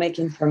genomic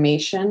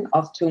information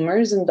of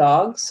tumors in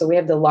dogs. So we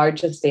have the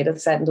largest data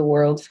set in the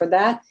world for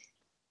that.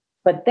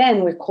 But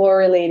then we're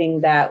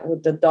correlating that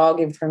with the dog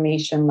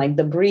information, like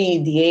the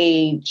breed, the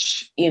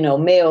age,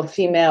 male,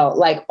 female,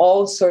 like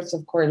all sorts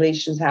of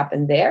correlations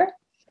happen there.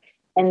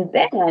 And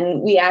then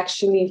we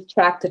actually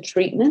track the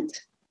treatment,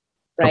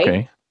 right?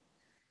 Okay.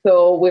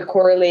 So we're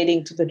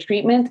correlating to the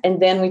treatment,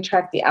 and then we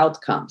track the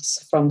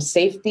outcomes from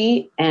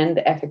safety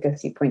and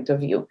efficacy point of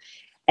view.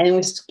 And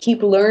we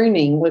keep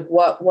learning with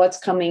what's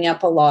coming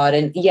up a lot.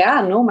 And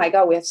my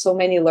God, we have so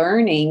many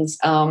learnings.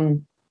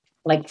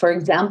 For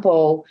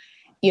example,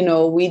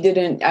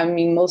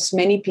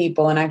 many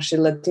people, and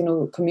actually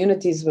Latino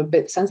communities were a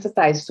bit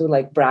sensitized to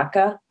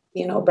BRCA,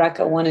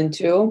 BRCA 1 and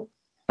 2.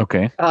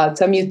 Okay.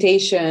 It's a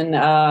mutation.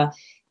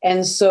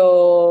 And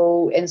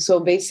so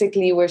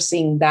basically we're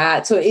seeing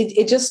that. So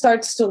it just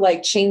starts to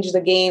change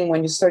the game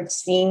when you start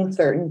seeing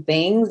certain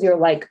things. You're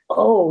like,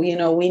 oh,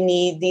 we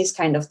need these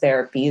kind of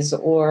therapies,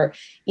 or,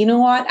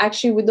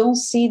 actually we don't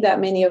see that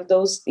many of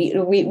those.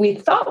 We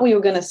thought we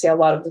were going to see a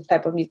lot of the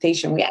type of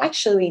mutation. We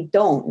actually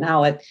don't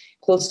now at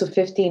close to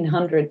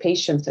 1,500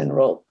 patients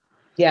enrolled.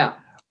 Yeah.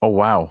 Oh,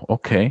 wow.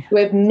 Okay.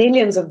 We have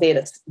millions of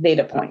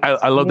data points.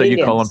 I love that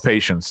you call them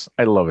patients.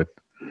 I love it.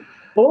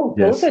 Oh,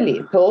 yes.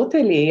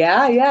 Totally.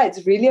 Yeah.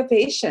 It's really a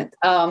patient.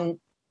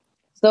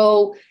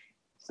 So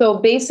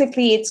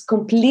basically it's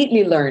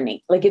completely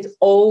learning. It's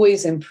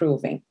always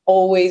improving,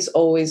 always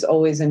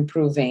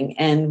improving.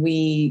 And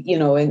we,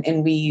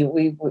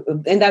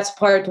 and that's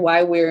part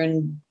why we're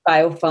in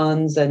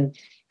biofunds and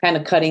kind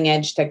of cutting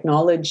edge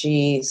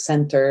technology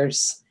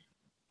centers,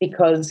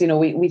 because,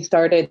 we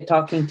started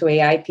talking to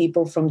AI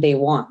people from day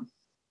one.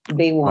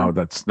 Wow,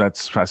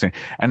 that's fascinating.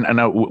 And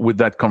now with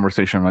that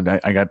conversation,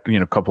 I got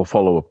a couple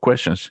follow-up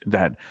questions.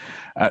 That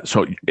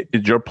so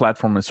your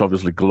platform is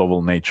obviously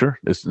global nature.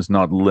 This is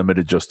not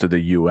limited just to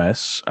the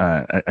U.S.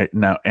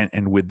 Now,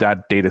 and with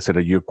that data set, are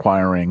you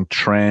acquiring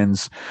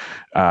trends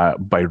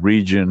by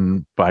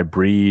region, by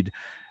breed,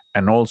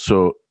 and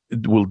also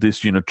will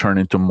this turn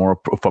into more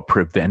of a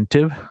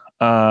preventive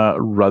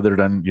rather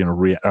than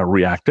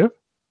reactive?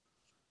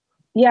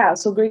 Yeah,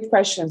 so great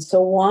question.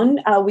 So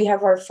one, we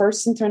have our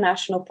first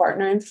international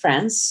partner in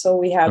France. So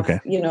we have,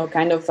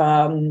 kind of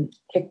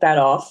kicked that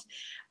off.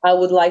 I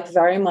would like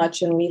very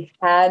much, and we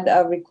had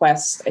a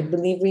request. I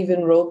believe we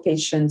even wrote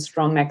patients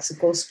from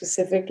Mexico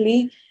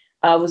specifically.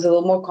 It was a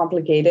little more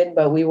complicated,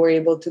 but we were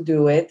able to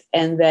do it.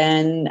 And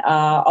then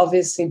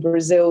obviously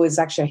Brazil is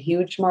actually a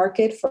huge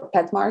market for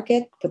pet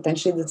market,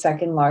 potentially the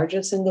second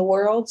largest in the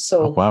world.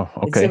 So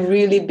It's a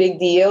really big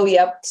deal.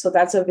 Yep. So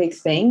that's a big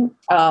thing.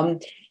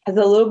 Has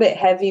a little bit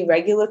heavy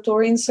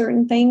regulatory in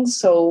certain things.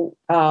 So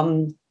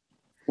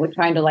we're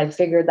trying to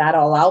figure that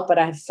all out, but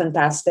I have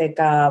fantastic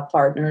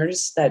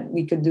partners that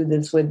we could do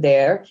this with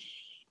there.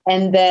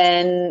 And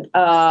then,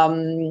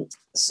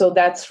 so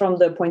that's from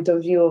the point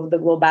of view of the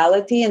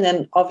globality. And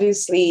then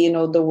obviously,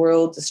 the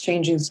world is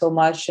changing so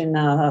much in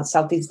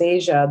Southeast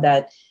Asia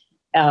that,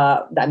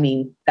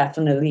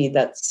 definitely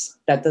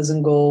that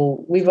doesn't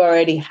go. We've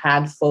already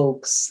had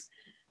folks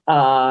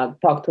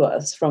talk to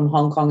us from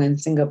Hong Kong and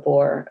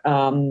Singapore,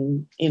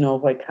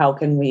 how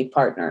can we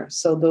partner?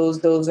 So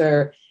those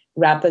are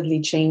rapidly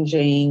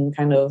changing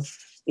kind of,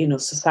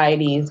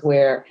 societies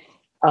where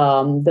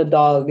the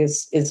dog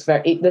is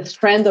very, the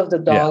trend of the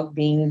dog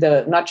being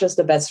not just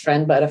the best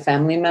friend, but a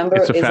family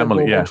member is a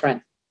global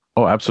trend.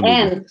 Oh,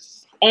 absolutely.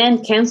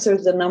 And cancer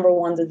is the number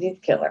one disease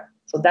killer.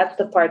 So that's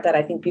the part that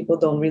I think people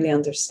don't really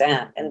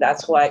understand. And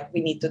that's why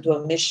we need to do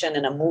a mission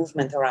and a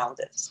movement around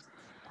this.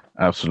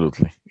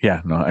 Absolutely.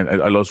 Yeah. No,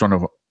 I lost one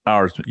of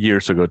ours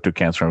years ago to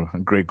cancer, a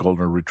great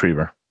golden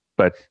retriever.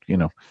 But,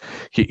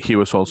 he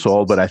was also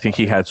old, but I think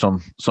he had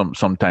some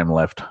time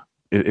left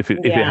if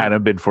it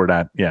hadn't been for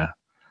that. Yeah.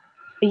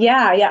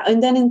 Yeah.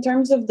 And then in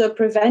terms of the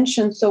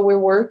prevention, so we're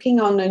working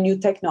on a new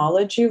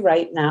technology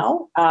right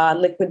now,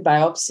 liquid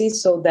biopsy.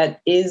 So that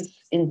is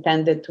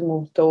intended to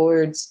move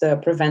towards the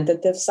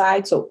preventative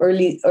side. So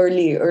early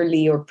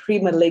or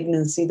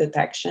pre-malignancy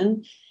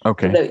detection.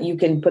 Okay. So that you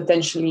can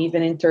potentially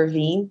even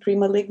intervene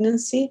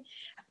pre-malignancy.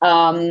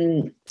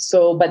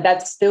 But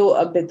that's still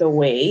a bit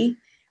away.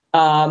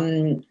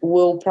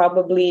 We'll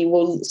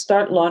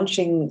start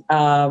launching,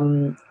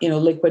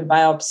 liquid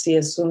biopsy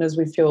as soon as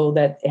we feel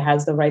that it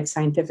has the right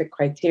scientific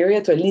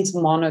criteria to at least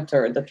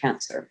monitor the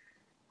cancer.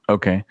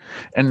 Okay.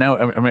 And now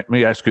let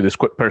me ask you this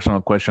quick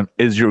personal question.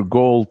 Is your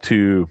goal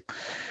to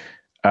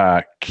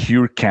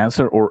cure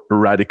cancer or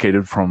eradicate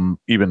it from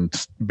even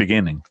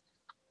beginning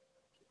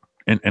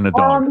in a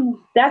dog?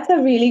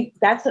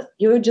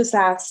 You just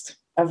asked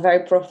a very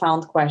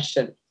profound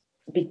question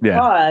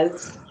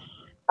because,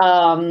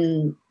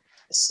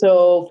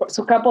 So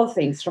a couple of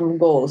things from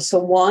goals. So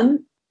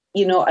one,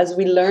 as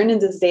we learn in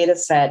this data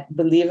set,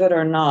 believe it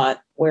or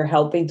not, we're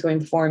helping to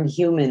inform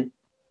human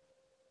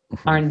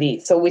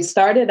R&D. So we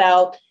started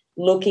out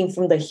looking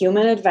from the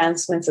human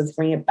advancements and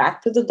bring it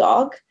back to the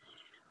dog.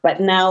 But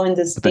now in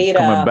this data,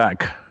 coming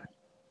back.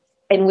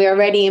 And we're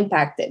already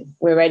impacted.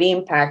 We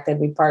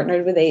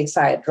partnered with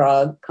ASI,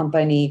 drug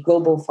company,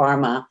 global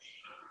pharma,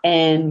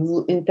 and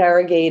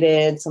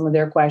interrogated some of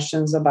their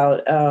questions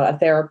about a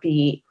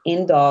therapy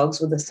in dogs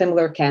with a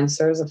similar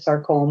cancers of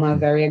sarcoma,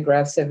 very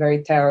aggressive,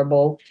 very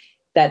terrible,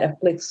 that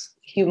afflicts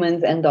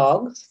humans and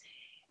dogs.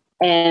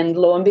 And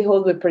lo and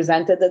behold, we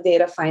presented the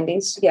data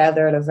findings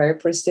together at a very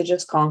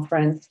prestigious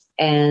conference.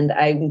 And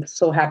I'm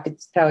so happy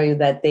to tell you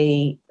that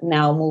they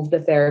now moved the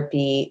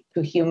therapy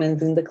to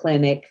humans in the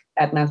clinic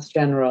at Mass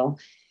General.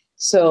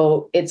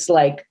 So it's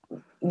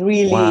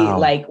really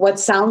what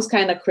sounds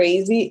kind of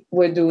crazy,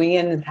 we're doing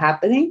it and it's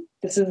happening.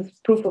 This is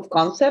proof of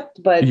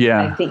concept, but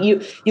I think you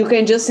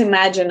can just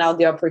imagine now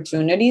the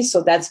opportunity.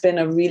 So that's been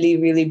a really,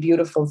 really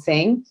beautiful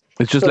thing.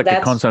 It's just a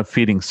constant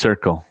feeding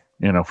circle,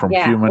 from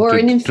human or to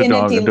an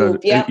infinity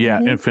dog. loop.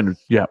 Infinite.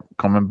 Yeah,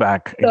 coming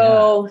back.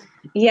 So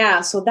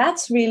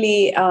that's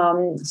really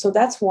so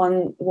that's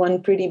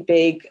one pretty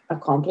big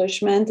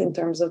accomplishment in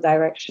terms of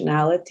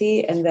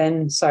directionality. And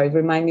then, sorry,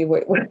 remind me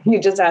what you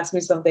just asked me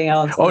something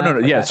else. Oh no,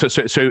 yeah. So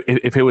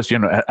if it was,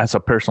 as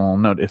a personal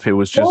note, if it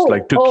was just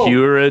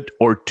cure it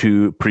or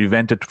to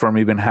prevent it from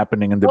even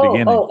happening in the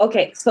beginning.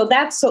 Okay. So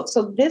that's so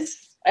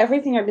this.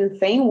 Everything I've been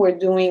saying, we're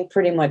doing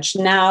pretty much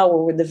now,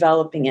 or we're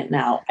developing it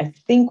now. I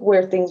think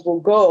where things will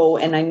go,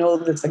 and I know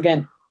this,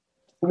 again,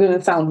 we're going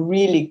to sound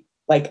really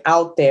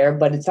out there,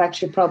 but it's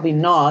actually probably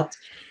not,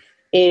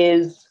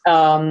 is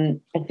I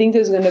think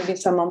there's going to be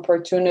some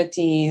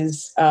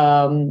opportunities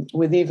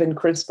with even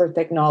CRISPR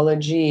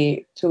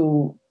technology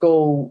to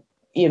go,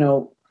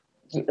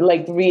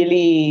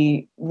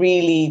 really,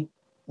 really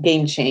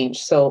game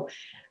change. So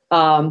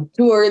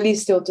too early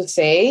still to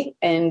say,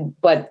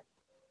 but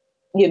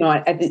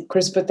I think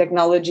CRISPR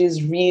technology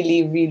is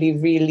really, really,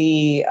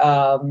 really,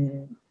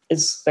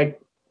 it's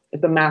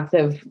a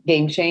massive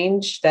game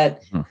change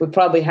that we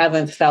probably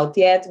haven't felt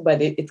yet,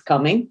 but it's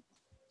coming.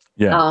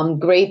 Yeah.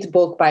 Great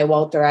book by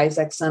Walter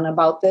Isaacson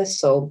about this.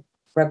 So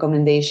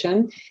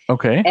recommendation.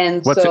 Okay.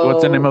 And what's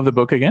the name of the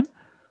book again?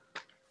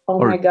 Oh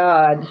my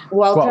God.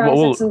 Walter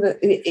Isaacson.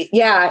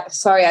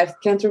 Sorry, I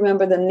can't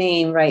remember the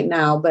name right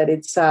now, but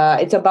it's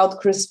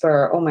about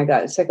CRISPR. Oh my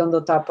God. It's like on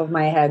the top of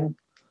my head.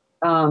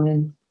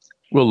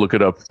 We'll look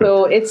it up.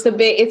 So it's the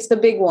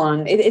big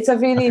one. It's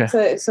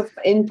an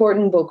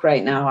important book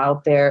right now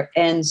out there.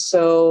 And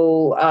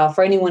so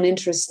for anyone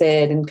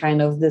interested in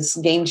kind of this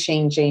game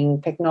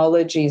changing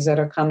technologies that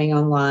are coming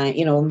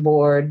online, on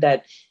board,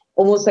 that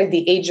almost like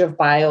the age of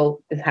bio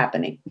is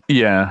happening.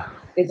 Yeah.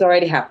 It's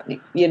already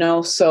happening,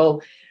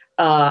 so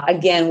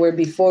again, where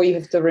before you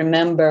have to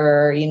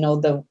remember,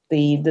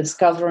 the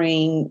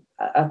discovering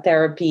a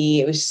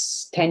therapy, it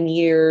was 10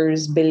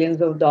 years,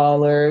 billions of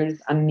dollars.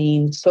 I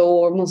mean, so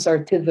almost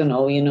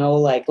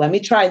artisanal, like, let me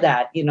try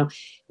that,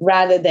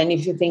 rather than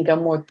if you think a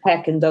more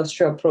tech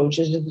industrial approach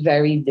is just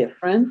very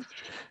different.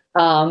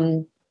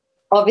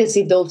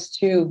 Obviously, those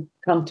two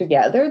come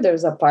together.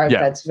 There's a part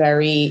that's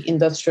very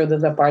industrial.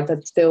 There's a part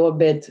that's still a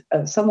bit,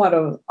 somewhat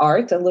of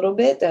art, a little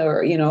bit,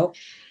 or,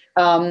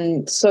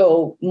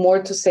 so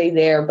more to say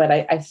there, but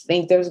I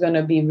think there's going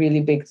to be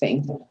really big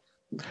things.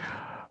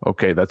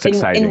 Okay, that's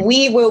exciting. And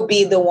we will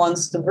be the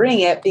ones to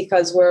bring it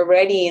because we're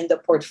already in the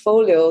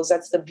portfolios.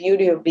 That's the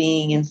beauty of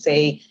being in,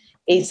 say,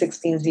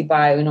 A16Z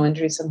Bio,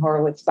 Andreessen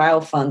Horowitz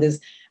Biofund, is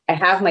I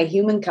have my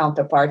human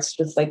counterparts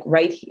just like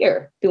right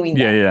here doing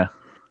that. Yeah.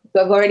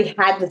 So I've already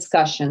had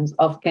discussions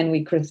of, can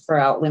we CRISPR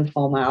out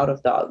lymphoma out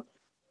of dogs?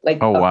 Like,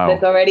 oh, wow.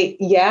 That's already,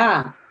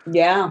 yeah.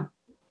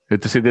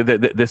 Good to see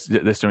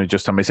this to me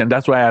just amazing. And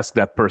that's why I asked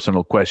that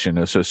personal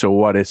question. So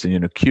what is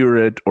it, cure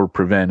it or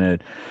prevent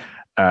it?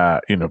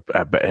 And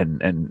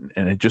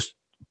it just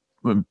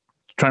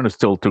trying to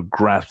still to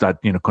grasp that,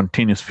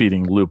 continuous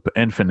feeding loop,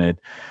 infinite,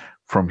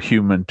 from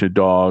human to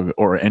dog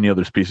or any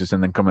other species,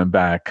 and then coming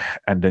back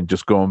and then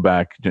just going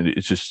back.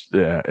 It's just,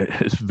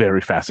 it's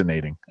very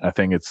fascinating. I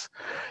think it's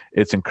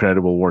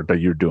incredible work that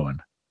you're doing.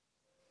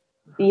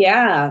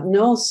 Yeah,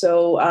 no.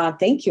 So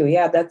thank you.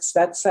 Yeah, that's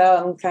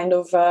kind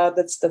of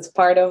that's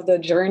part of the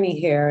journey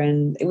here,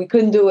 and we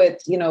couldn't do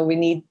it.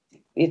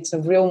 It's a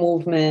real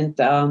movement.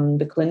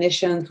 The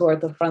clinicians who are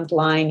at the front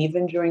line,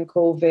 even during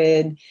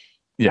COVID.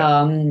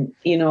 Yeah.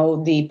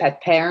 The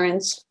pet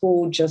parents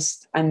who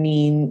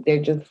they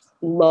just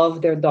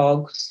love their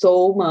dog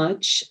so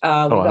much. We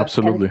got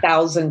absolutely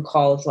 10,000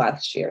 calls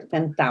last year.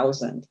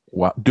 10,000.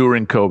 Wow.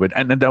 During COVID.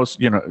 And then that was,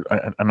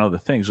 another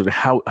thing. So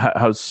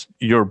how's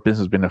your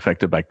business been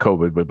affected by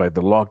COVID, but by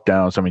the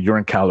lockdowns? I mean, you're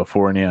in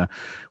California,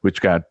 which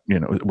got,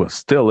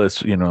 still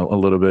is, a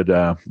little bit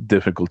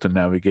difficult to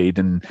navigate.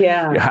 And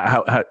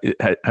how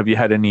have you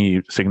had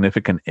any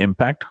significant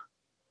impact?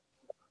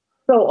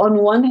 So on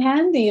one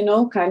hand,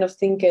 kind of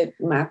think it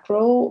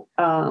macro,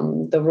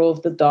 the role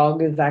of the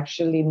dog is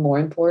actually more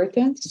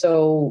important.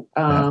 So,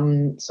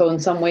 so in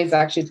some ways,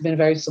 actually, it's been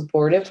very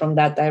supportive from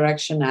that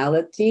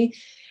directionality.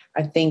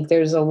 I think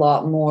there's a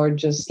lot more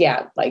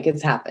like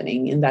it's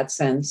happening in that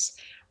sense.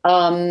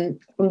 From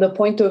the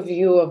point of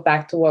view of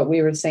back to what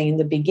we were saying in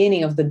the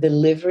beginning of the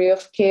delivery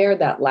of care,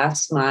 that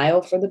last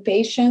mile for the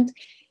patient,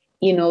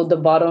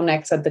 the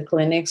bottlenecks at the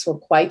clinics were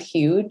quite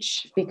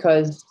huge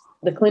because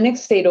the clinics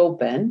stayed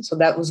open, so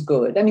that was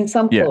good. I mean,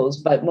 some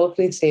closed, but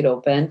mostly stayed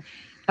open.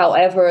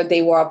 However,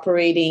 they were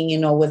operating,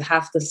 with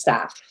half the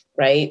staff,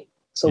 right?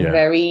 So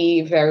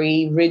very,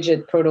 very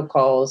rigid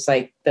protocols,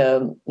 like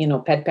the,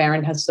 pet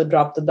parent has to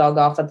drop the dog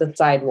off at the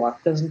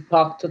sidewalk, doesn't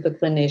talk to the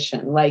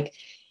clinician. Like,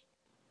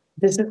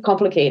 this is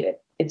complicated.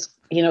 It's,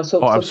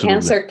 so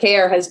cancer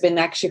care has been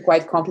actually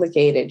quite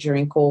complicated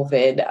during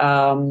COVID.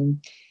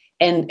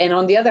 And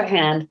on the other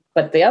hand,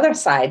 but the other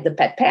side, the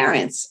pet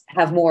parents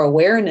have more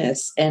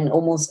awareness and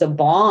almost a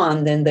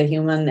bond, and the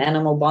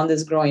human-animal bond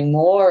is growing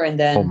more. And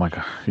then, oh my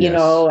God,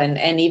 yes.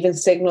 And even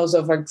signals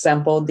of, for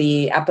example,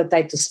 the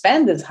appetite to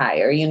spend is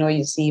higher.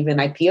 You see even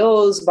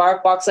IPOs,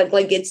 BarkBox,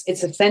 like it's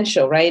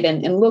essential, right?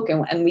 And look,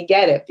 and we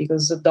get it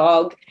because the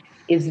dog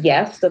is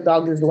the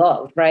dog is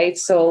love, right?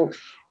 So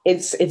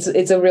it's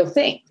a real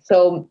thing.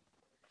 So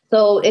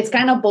it's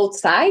kind of both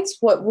sides.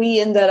 What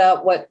ended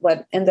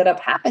up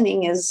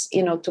happening is,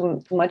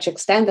 to much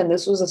extent, and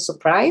this was a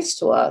surprise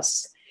to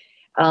us,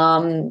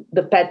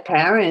 the pet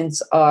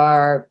parents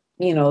are,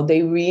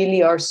 they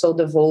really are so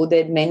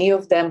devoted. Many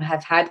of them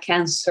have had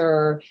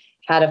cancer,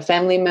 had a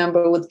family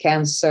member with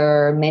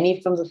cancer, many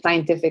from the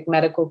scientific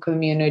medical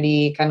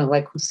community, kind of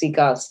like who seek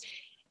us.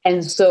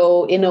 And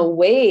so in a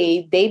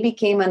way, they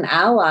became an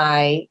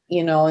ally,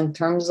 in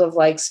terms of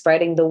like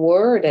spreading the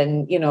word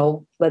and,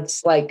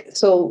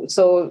 so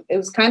it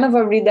was kind of a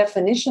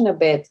redefinition a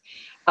bit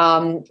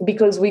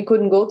because we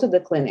couldn't go to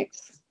the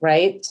clinics,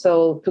 right?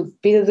 So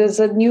because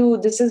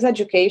this is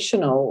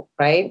educational,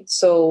 right?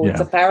 So it's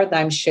a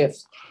paradigm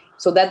shift.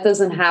 So that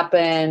doesn't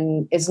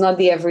happen. It's not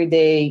the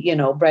everyday,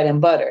 bread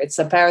and butter. It's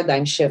a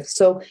paradigm shift.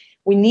 So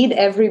we need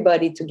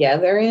everybody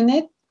together in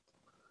it.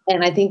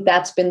 And I think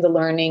that's been the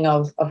learning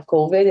of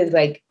COVID, is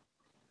like,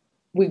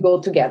 we go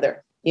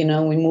together, we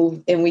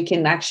move, and we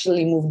can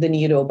actually move the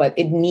needle, but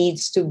it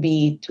needs to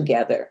be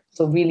together.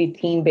 So really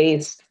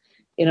team-based,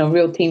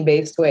 real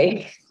team-based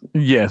way.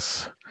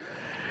 Yes.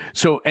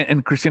 So,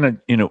 and Christina,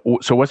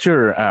 so what's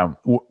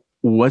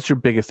your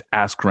biggest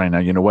ask right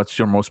now? What's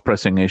your most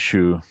pressing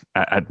issue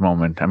at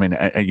moment? I mean,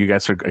 you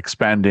guys are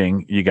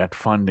expanding, you got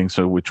funding,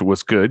 so which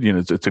was good.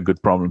 It's a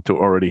good problem to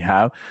already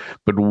have.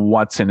 But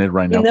what's in it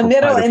right now? In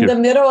the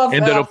middle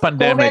of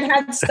pandemic COVID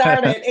had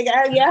started.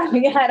 yeah,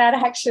 that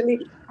actually.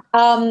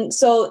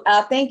 So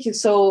thank you.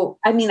 So,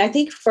 I mean, I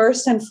think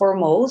first and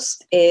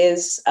foremost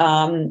is,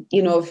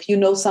 if you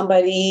know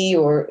somebody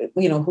or,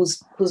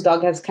 whose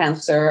dog has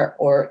cancer,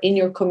 or in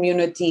your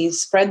community,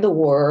 spread the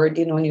word,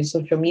 in your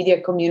social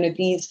media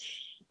communities.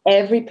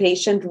 Every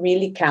patient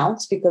really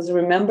counts, because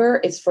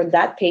remember, it's for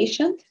that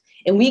patient.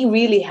 And we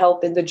really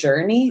help in the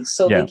journey.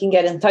 So they can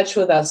get in touch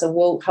with us, and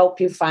we'll help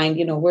you find,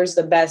 where's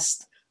the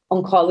best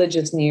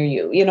oncologist near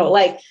you,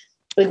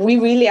 Like we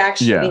really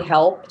actually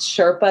help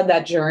Sherpa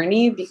that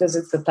journey, because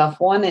it's a tough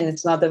one and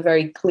it's not a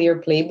very clear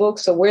playbook.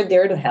 So we're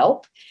there to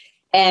help.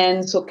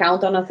 And so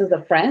count on us as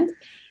a friend.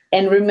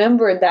 And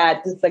remember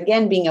that this,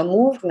 again, being a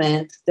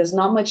movement, there's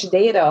not much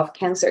data of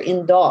cancer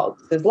in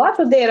dogs. There's lots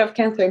of data of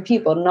cancer in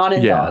people, not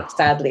in dogs,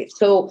 sadly.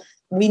 So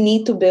we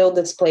need to build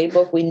this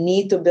playbook. We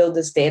need to build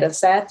this data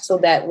set, so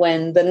that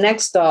when the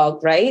next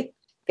dog, right,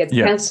 gets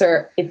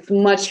cancer, it's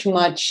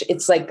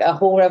it's like a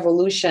whole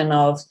revolution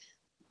of,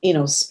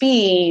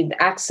 speed,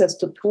 access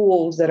to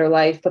tools that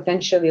are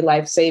potentially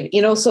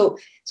life-saving, so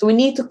we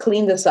need to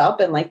clean this up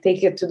and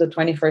take it to the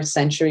 21st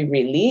century,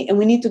 really. And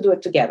we need to do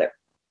it together.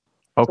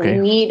 Okay. So we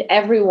need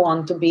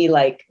everyone to be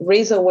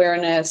raise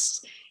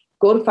awareness,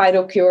 go to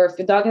FidoCure. If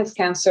your dog has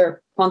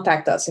cancer,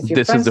 contact us. If your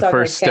this is the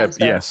first step.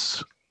 Cancer,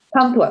 yes.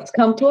 Come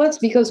to us,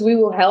 because we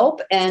will help,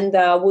 and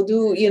we'll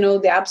do,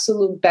 the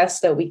absolute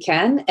best that we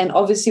can. And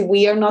obviously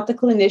we are not the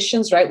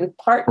clinicians, right? We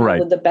partner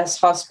with the best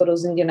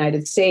hospitals in the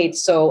United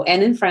States. So,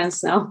 and in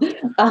France now.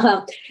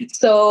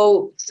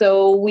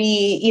 So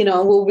we,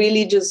 we'll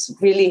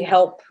really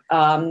help.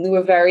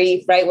 We're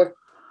we're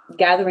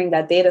gathering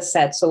that data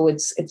set. So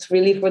it's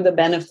really for the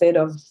benefit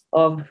of,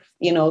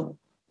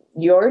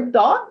 your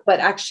dog, but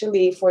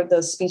actually for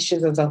the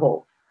species as a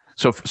whole.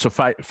 So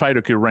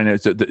FidoCure right now,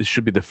 it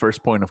should be the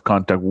first point of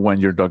contact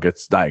when your dog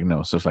gets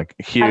diagnosed. So it's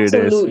here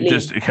Absolutely. It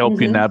is, just help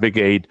you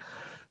navigate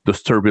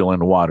those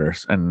turbulent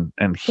waters, and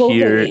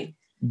totally.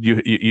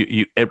 Here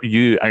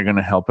you are going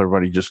to help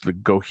everybody. Just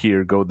go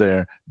here, go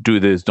there, do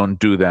this, don't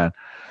do that.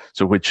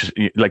 So which,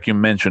 like you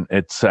mentioned,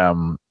 it's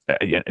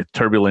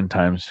turbulent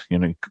times.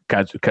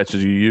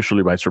 Catches you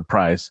usually by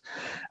surprise,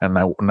 and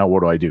now what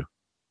do I do?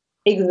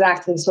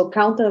 Exactly. So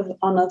count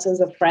on us as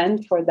a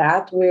friend for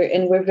that.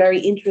 We're very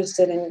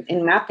interested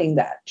in mapping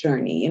that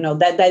journey.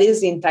 That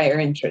is the entire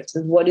interest,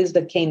 is what is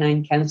the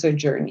canine cancer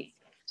journey.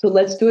 So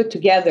let's do it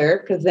together,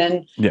 because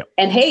then,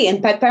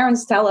 and pet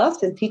parents tell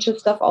us and teach us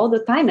stuff all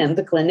the time. And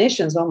the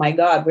clinicians, oh my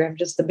God, we have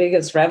just the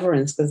biggest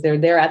reverence, because they're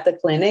there at the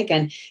clinic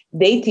and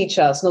they teach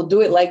us, no,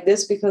 do it like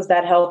this because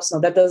that helps. No,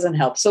 that doesn't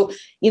help. So,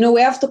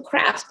 we have to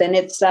craft, and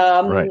it's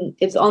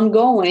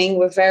ongoing.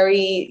 We're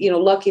very,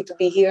 lucky to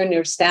be here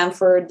near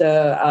Stanford,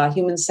 the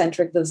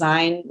human-centric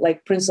design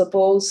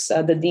principles,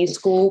 the D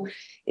school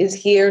is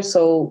here.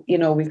 So,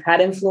 we've had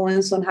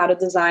influence on how to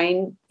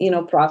design,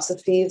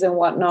 processes and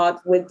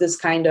whatnot, with this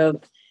kind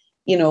of,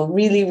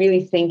 really,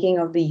 really thinking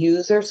of the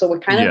user. So we're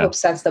kind of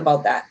obsessed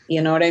about that.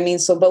 You know what I mean?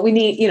 So, but we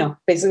need,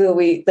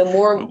 basically the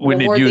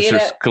more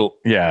users,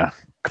 data.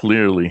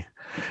 Clearly.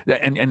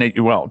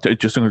 And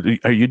just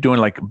are you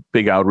doing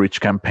big outreach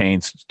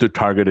campaigns to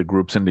targeted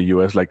groups in the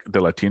U.S., like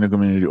the Latino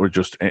community, or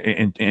just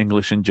in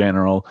English in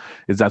general?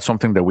 Is that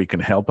something that we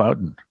can help out?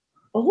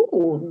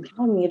 Oh,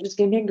 you just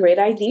gave me a great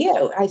idea.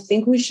 I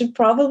think we should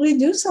probably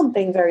do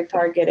something very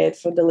targeted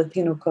for the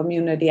Latino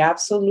community.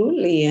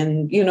 Absolutely.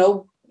 And,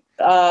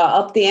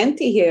 up the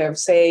ante here.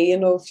 Say,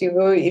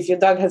 if your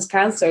dog has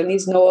cancer, at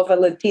least know of a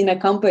Latina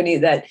company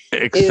that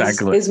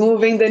is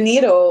moving the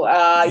needle.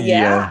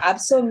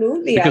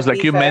 Absolutely. Because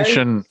like you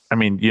mentioned, I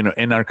mean,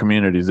 in our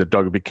communities, the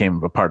dog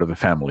became a part of the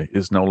family.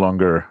 It's no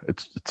longer,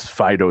 it's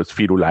Fido, it's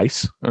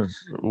Firulais, or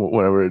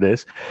whatever it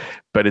is.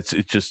 But it's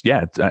just,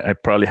 I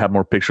probably have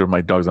more pictures of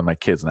my dogs than my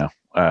kids now.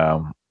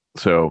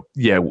 So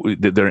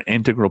they're an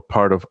integral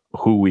part of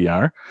who we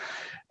are.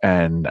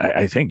 And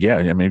I think,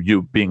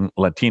 you being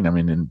Latin,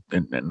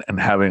 and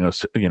having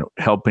us,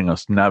 helping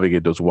us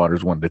navigate those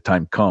waters when the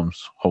time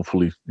comes.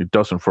 Hopefully it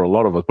doesn't for a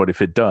lot of us, but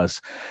if it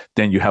does,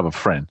 then you have a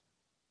friend.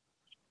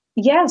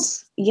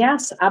 Yes,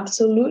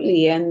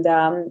 absolutely. And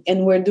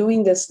we're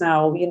doing this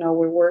now.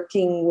 We're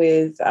working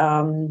with,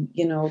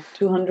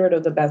 200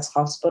 of the best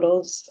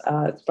hospitals.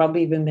 It's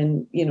probably even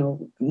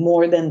been,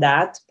 more than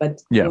that,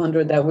 but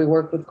 200 that we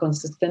work with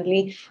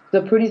consistently. It's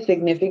a pretty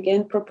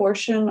significant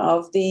proportion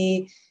of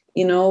the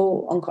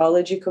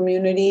oncology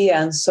community.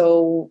 And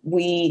so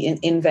we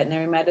in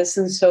veterinary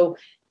medicine. So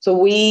So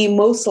we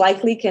most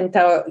likely can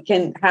have,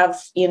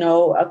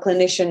 a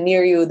clinician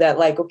near you that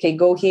like, okay,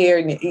 go here,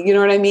 and you know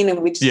what I mean?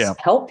 And we just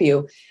help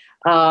you.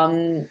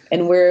 And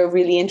we're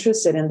really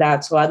interested in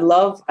that. So I'd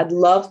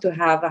love to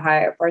have a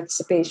higher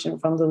participation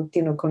from the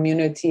Latino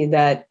community,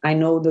 that I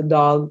know the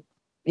dog,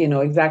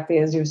 exactly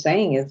as you're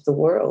saying, is the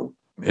world.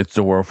 It's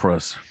the world for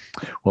us.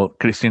 Well,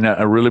 Christina,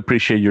 I really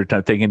appreciate your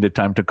time, taking the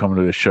time to come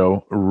to the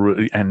show,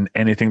 and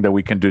anything that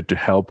we can do to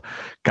help,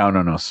 count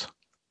on us.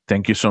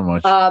 Thank you so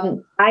much.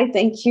 I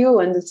thank you.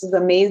 And this is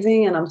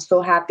amazing. And I'm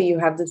so happy you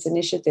have this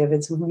initiative.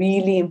 It's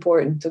really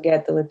important to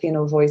get the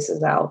Latino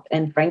voices out.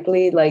 And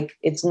frankly, like,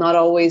 it's not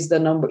always the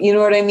number, you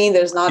know what I mean?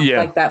 There's not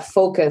like that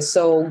focus.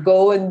 So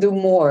go and do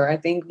more. I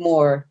think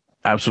more.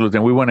 Absolutely.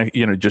 And we want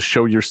to, just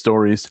show your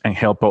stories and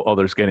help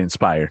others get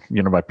inspired,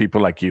 by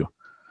people like you.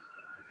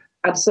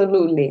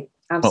 Absolutely.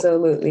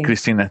 Absolutely. Well,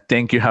 Christina,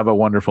 thank you. Have a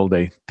wonderful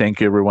day.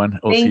 Thank you, everyone.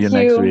 We'll see you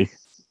next week.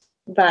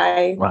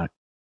 Bye. Bye.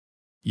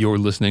 You're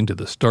listening to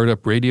the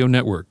Startup Radio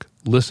Network.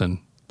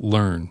 Listen,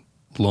 learn,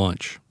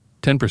 launch.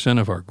 10%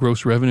 of our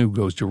gross revenue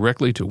goes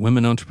directly to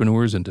women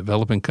entrepreneurs in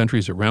developing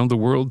countries around the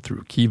world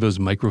through Kiva's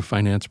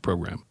microfinance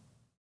program.